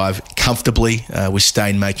 175 comfortably, with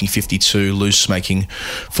Stain making 52, Luce making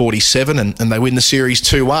 47, and they win the series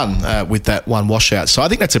 2-1 with that one washout. So I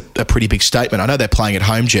think that's a pretty big statement. I know they're playing at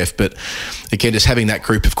home, Jeff, but again, just having that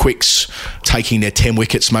group of quicks taking their 10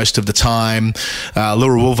 wickets most of the time,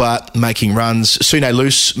 Laura Woolvart making runs, Sune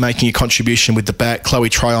Luce making a contribution with the bat, Chloe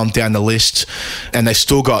Tryon down the list, and they've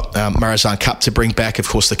still got Marizanne Cup to bring back, of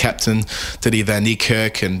course, the captain, Didier van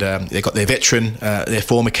Niekerk, and they've got their veteran, their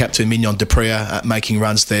former captain, Mignon de Pree, making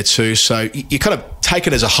runs there too. So you kind of take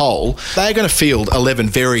it as a whole, they're going to field 11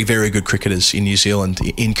 very, very good cricketers in New Zealand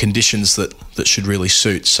in conditions that should really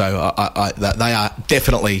suit. So they are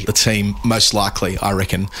definitely the team most likely, I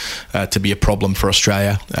reckon, to be a problem for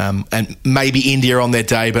Australia. And maybe India on their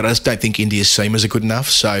day, but I just don't think India's seamers are good enough.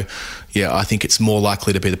 So, yeah, I think it's more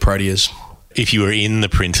likely to be the Proteas. If you were in the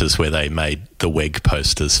printers where they made the WEG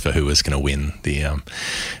posters for who was going to win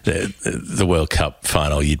the World Cup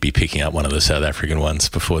final, you'd be picking up one of the South African ones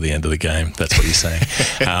before the end of the game. That's what you're saying.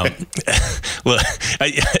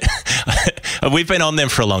 We've been on them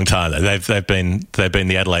for a long time. They've been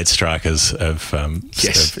the Adelaide Strikers of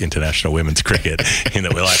international women's cricket. In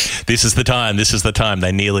that we're like, this is the time.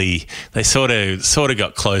 They sort of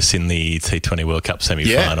got close in the T20 World Cup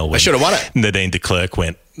semi-final. Yeah, they should have won it. Nadine de Klerk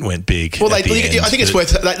went big. Well, I think it's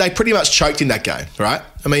worth. They pretty much choked in that game, right?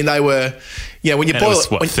 I mean, they were, when you boil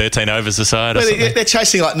it, 13 overs aside. They're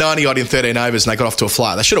chasing like 90 odd in 13 overs, and they got off to a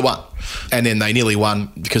flyer. They should have won, and then they nearly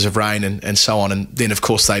won because of rain and so on. And then, of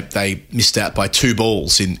course, they missed out by 2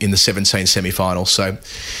 balls in the 17 semi-final. So,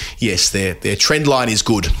 yes, their trend line is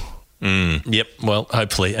good. Yep. Well,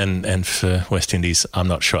 hopefully, and for West Indies, I'm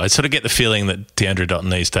not sure. I sort of get the feeling that Deandra Dottin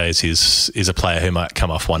these days is a player who might come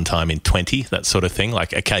off one time in 20, that sort of thing.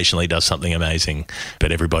 Like occasionally does something amazing,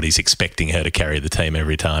 but everybody's expecting her to carry the team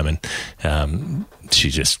every time, and she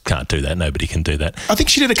just can't do that. Nobody can do that. I think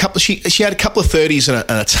she did a couple. She had a couple of 30s and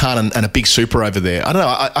a ton and a big super over there. I don't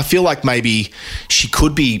know. I feel like maybe she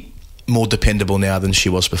could be more dependable now than she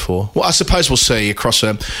was before. Well, I suppose we'll see across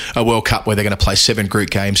a World Cup where they're going to play 7 group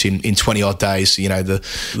games in 20 odd days.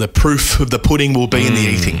 The proof of the pudding will be in the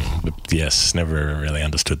eating. Yes, never really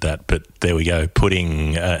understood that, but there we go.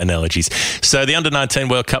 Pudding analogies. So the Under-19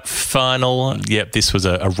 World Cup final. Yep, this was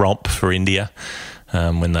a romp for India.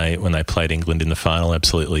 When they played England in the final,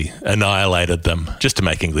 absolutely annihilated them, just to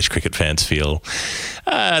make English cricket fans feel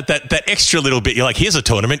that extra little bit. You're like, here's a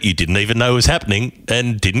tournament you didn't even know was happening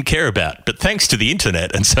and didn't care about. But thanks to the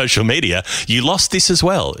internet and social media, you lost this as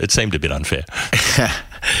well. It seemed a bit unfair.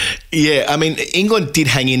 Yeah, I mean, England did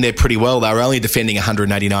hang in there pretty well. They were only defending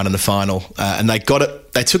 189 in the final, and they got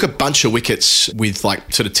it. They took a bunch of wickets with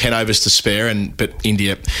like sort of 10 overs to spare, but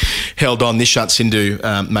India held on. Nishant Sindhu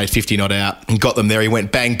made 50 not out and got them there. He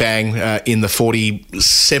went bang, bang in the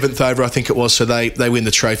 47th over, I think it was. So they win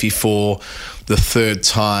the trophy for the third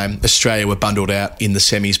time. Australia were bundled out in the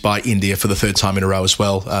semis by India for the third time in a row as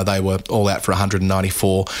well. They were all out for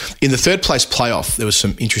 194. In the third place playoff, there was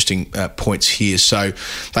some interesting points here. So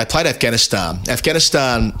they played Afghanistan.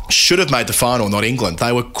 Afghanistan should have made the final, not England.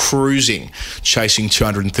 They were cruising, chasing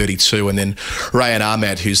 232. And then Rayan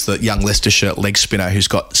Ahmed, who's the young Leicestershire leg spinner who's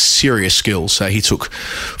got serious skills. So he took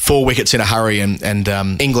 4 wickets in a hurry, and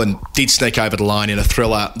England did sneak over the line in a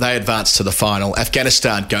thriller. They advanced to the final.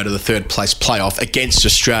 Afghanistan go to the third place playoff against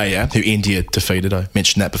Australia, who India defeated. I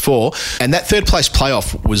mentioned that before. And that third place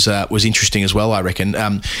playoff was interesting as well, I reckon.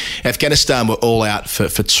 Afghanistan were all out for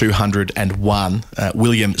 201.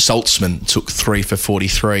 William Zaltzman took 3 for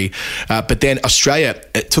 43. But then Australia,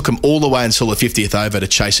 it took them all the way until the 50th over to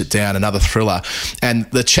chase it down, another thriller. And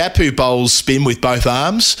the chap who bowls spin with both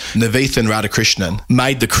arms, Navithan Radhakrishnan,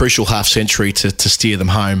 made the crucial half century to steer them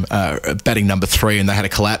home, batting number 3, and they had a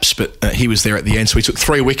collapse, but he was there at the end. So he took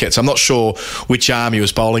 3 wickets. I'm not sure which arm he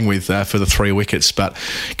was bowling with for the 3 wickets, but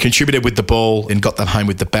contributed with the ball and got them home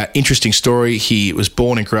with the bat. Interesting story. He was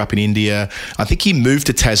born and grew up in India. I think he moved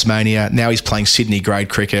to Tasmania. Now he's playing Sydney grade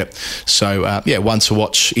cricket. So, one to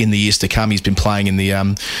watch in the years to come. He's been playing in the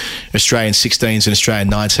Australian 16s and Australian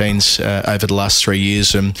 19s over the last 3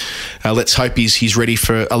 years. And let's hope he's ready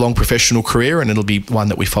for a long professional career, and it'll be one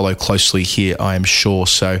that we follow closely here, I am sure.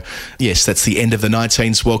 So, yes, that's the end of the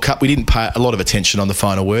 19s World Cup. We didn't pay a lot of attention on the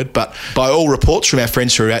final word, but by all reports from our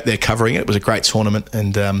friends who are out there covering it was a great tournament,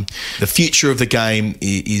 and the future of the game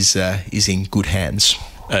is in good hands.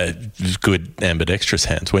 Good ambidextrous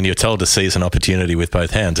hands. When you're told to seize an opportunity with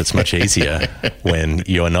both hands, it's much easier when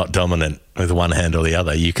you're not dominant with one hand or the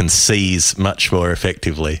other. You can seize much more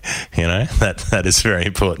effectively. That is a very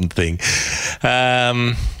important thing.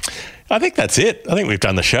 I think that's it. I think we've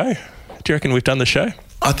done the show. Do Do you reckon we've done the show?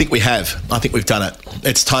 I think we have. I think we've done it.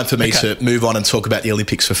 It's time for me to move on and talk about the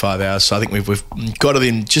Olympics for 5 hours. So I think we've got it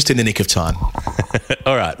in just in the nick of time.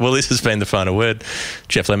 All right. Well, this has been The Final Word.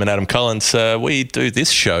 Jeff Lemon, Adam Collins. We do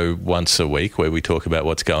this show once a week where we talk about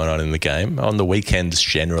what's going on in the game. On the weekends,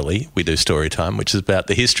 generally, we do Story Time, which is about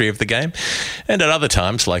the history of the game. And at other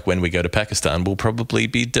times, like when we go to Pakistan, we'll probably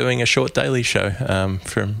be doing a short daily show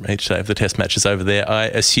from each day of the test matches over there. I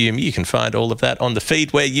assume you can find all of that on the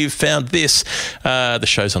feed where you've found this.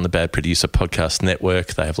 The show's on the Bad Producer Podcast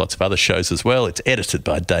Network. They have lots of other shows as well. It's edited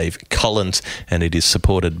by Dave Collins and it is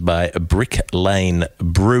supported by Brick Lane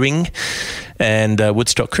Brewing and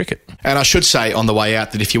Woodstock Cricket. And I should say on the way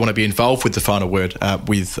out that if you want to be involved with The Final Word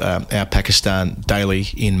with our Pakistan Daily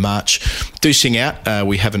in March, do sing out.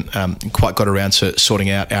 We haven't quite got around to sorting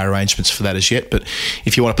out our arrangements for that as yet, but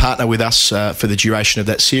if you want to partner with us for the duration of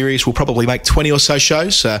that series, we'll probably make 20 or so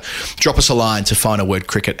shows. Drop us a line to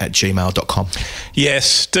finalwordcricket@gmail.com.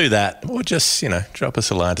 Yes, do that. Or just, drop us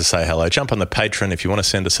a line to say hello. Jump on the Patreon if you want to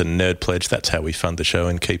send us a nerd pledge. That's how we fund the show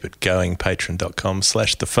and keep it going.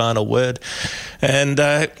 Patreon.com/thefinalword. And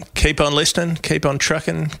keep on listening, keep on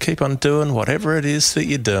trucking, keep on doing whatever it is that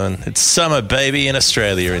you're doing. It's summer, baby, in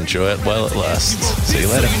Australia. Enjoy it while it lasts. See you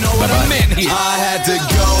later. Bye-bye. I had to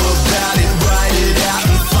go about it